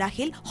দিবলৈ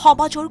নাহিল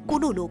সমাজৰ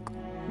কোনো লোক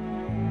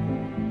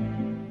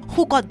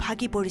হুকত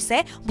ভাগি পৰিছে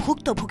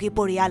ভুক্তভোগী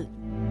পৰিয়াল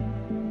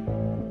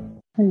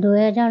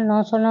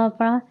 2009 চনৰ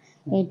পৰা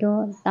এইটো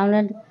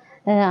টাউনত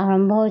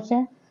আৰম্ভ হৈছে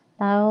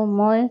আৰু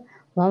মই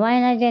ভবাই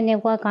নাই যে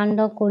এনেকুৱা কাণ্ড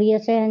কৰি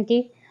আছে সিহঁতি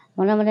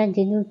মনে মনে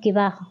দিনত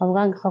কিবা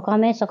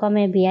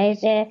সকামে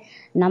বিয়াইছে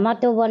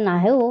নামাতেও বা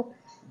নাহেও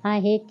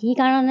সেই কি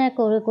কাৰণে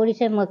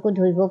কৰিছে মই একো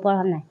ধৰিব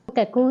পৰা নাই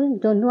একো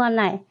জনোৱা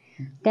নাই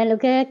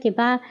তেওঁলোকে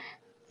কিবা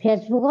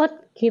ফেচবুকত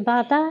কিবা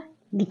এটা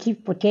লিখি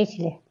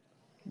পঠিয়াইছিলে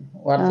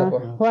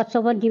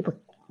হোৱাটছএপত দি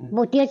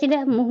পঠিয়াইছিলে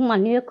মোক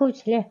মানুহে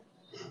কৈছিলে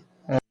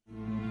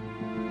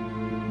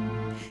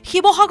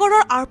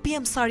শিৱসাগৰৰ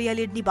RPM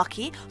চাৰিআলিৰ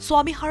নিবাসী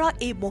স্বামীহাৰা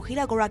এই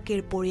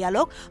মহিলাগৰাকীৰ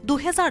পৰিয়ালক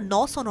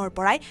 2009 চনৰ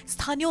পৰাই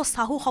স্থানীয়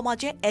চাহু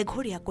সমাজে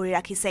এঘৰীয়া কৰি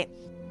ৰাখিছে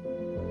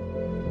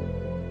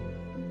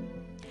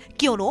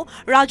কিয়নো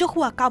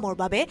ৰাজহুৱা কামৰ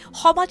বাবে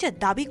সমাজে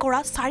দাবী কৰা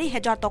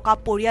 4,000 টকা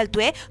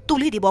পৰিয়ালটোৱে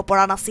তুলি দিব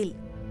পৰা নাছিল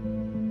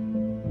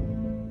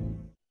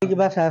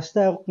কিবা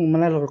শাস্তি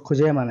মানে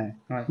খুজে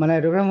মানে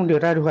এইটো মোক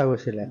দেউতা ঢুকাই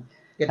গৈছিলে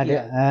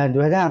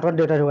 2008ত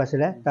দেউতা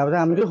ঢুকাইছিলে তাৰপিছত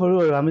আমিতো সৰু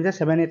আমি যে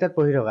 7-8ত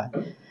পঢ়ি থকা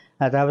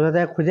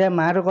তাৰপিছতে খুজে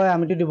মায়েতো কয়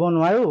আমিতো দিব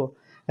নোৱাৰো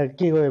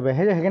কি কৰিব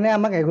সেইকাৰণে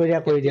আমাক এঘৰীয়া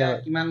কৰি দিয়া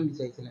হয়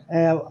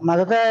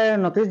মাজতে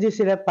নটিচ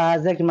দিছিলে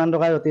 5,000 কিমান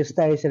টকা নটিচ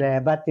আহিছিলে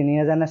এবাৰ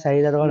 3,000 নে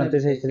 4,000 টকা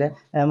নটিচ আহিছিলে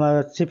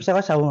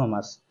শিৱসাগৰ চাহু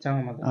সমাজ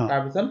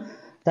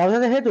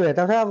তাৰপিছতে সেইটোৱে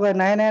তাৰপিছত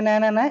নাই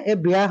এই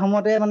বিয়াৰ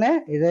সময়তে মানে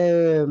এই যে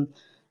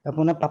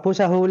আপোনাৰ পাপু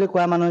চাহু বুলি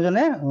কোৱা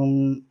মানুহজনে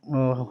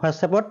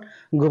হোৱাটছএপত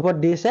গ্ৰুপত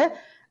দিছে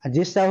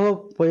আজি চাহু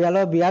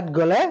পৰিয়ালৰ বিয়াত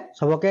গ'লে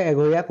চবকে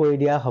এঘৰীয়া কৰি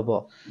দিয়া হ'ব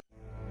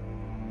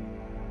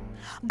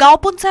গাঁও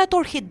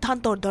পঞ্চায়তৰ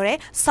সিদ্ধান্তৰ দৰে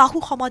চাহু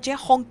সমাজে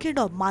সংকীৰ্ণ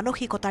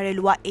মানসিকতাৰে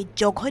লোৱা এই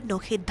জঘন্য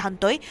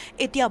সিদ্ধান্তই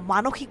এতিয়া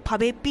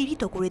মানসিকভাৱে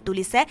পীড়িত কৰি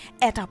তুলিছে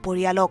এটা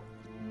পৰিয়ালক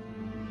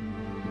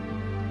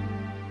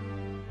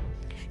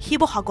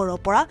শিৱসাগৰৰ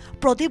পৰা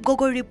Pradip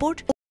Gogoi report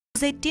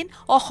News18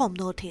 Assam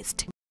north east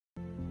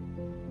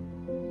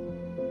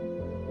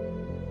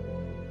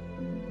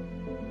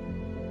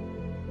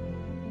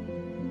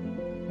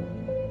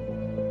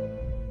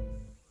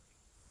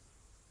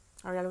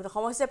আৰু ইয়াৰ লগতে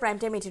সময় হৈছে প্ৰাইম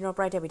টাইম 18ৰ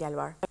পৰা এতিয়া বিদায়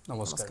লোৱাৰ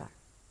নমস্কাৰ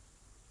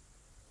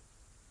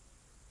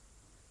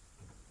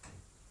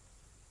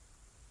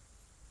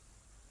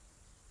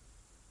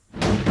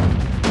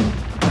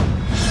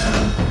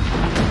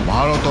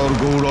ভাৰতৰ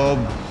গৌৰৱ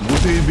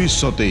গোটেই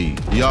বিশ্বতেই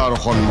ইয়াৰ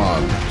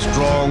সন্মান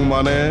ষ্ট্ৰং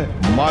মানে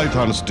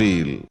মাইথান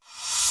ষ্টীল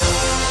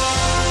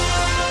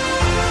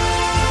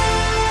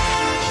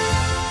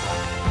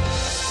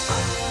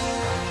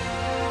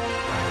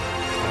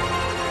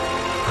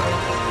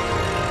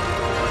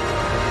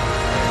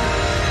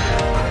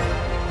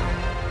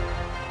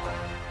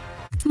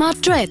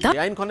মাত্ৰ এটা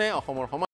আইনখনে অসমৰ